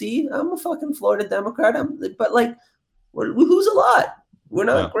DNC. I'm a fucking Florida Democrat. But like we lose a lot. We're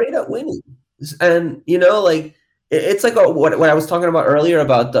not great at winning. And like it's like what I was talking about earlier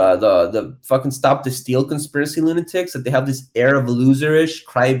about the fucking Stop the Steal conspiracy lunatics, that they have this air of loserish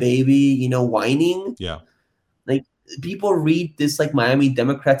crybaby, whining. Yeah. Like people read this like Miami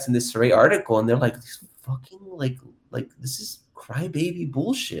Democrats in this Surrey article and they're like, this fucking like this is crybaby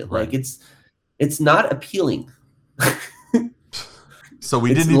bullshit. Right. Like it's not appealing. So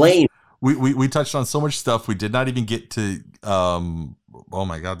we didn't lame. We touched on so much stuff. We did not even get to oh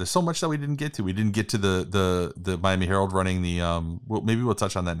my god, there's so much that we didn't get to. We didn't get to the Miami Herald running the maybe we'll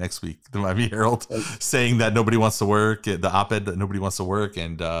touch on that next week. The Miami Herald saying that nobody wants to work, the op-ed that nobody wants to work,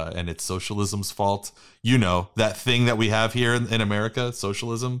 and it's socialism's fault. That thing that we have here in America,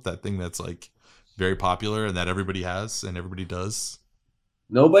 socialism, that thing that's like very popular and that everybody has and everybody does.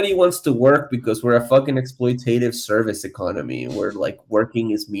 Nobody wants to work because we're a fucking exploitative service economy where like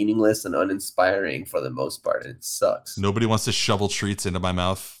working is meaningless and uninspiring for the most part. And it sucks. Nobody wants to shovel treats into my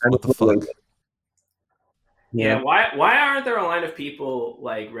mouth. What the fuck? Yeah. Why aren't there a line of people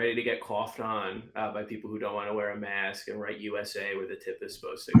like ready to get coughed on by people who don't want to wear a mask and write USA where the tip is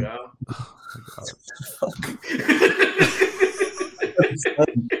supposed to go? Oh my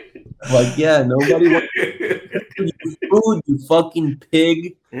god. Like, nobody wants food, you fucking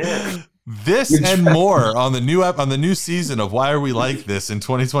pig. Yeah. This and more on the new season of Why Are We Like This in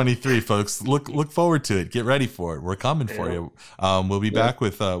 2023, folks. Look forward to it. Get ready for it. We're coming for you. We'll be back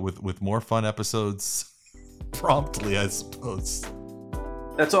with more fun episodes promptly, I suppose.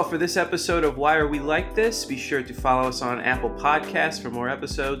 That's all for this episode of Why Are We Like This? Be sure to follow us on Apple Podcasts for more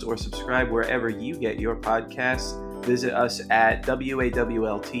episodes or subscribe wherever you get your podcasts. Visit us at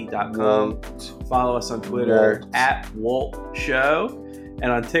wawlt.com. Follow us on Twitter at Wolt Show and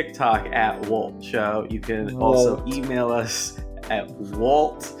on TikTok at Wolt Show. You can also email us at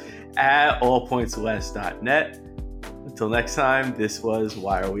wolt@allpointswest.net. Until next time, this was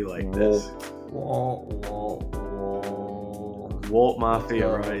Why Are We Like This? Wolt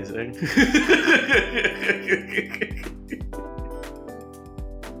Mafia Rising.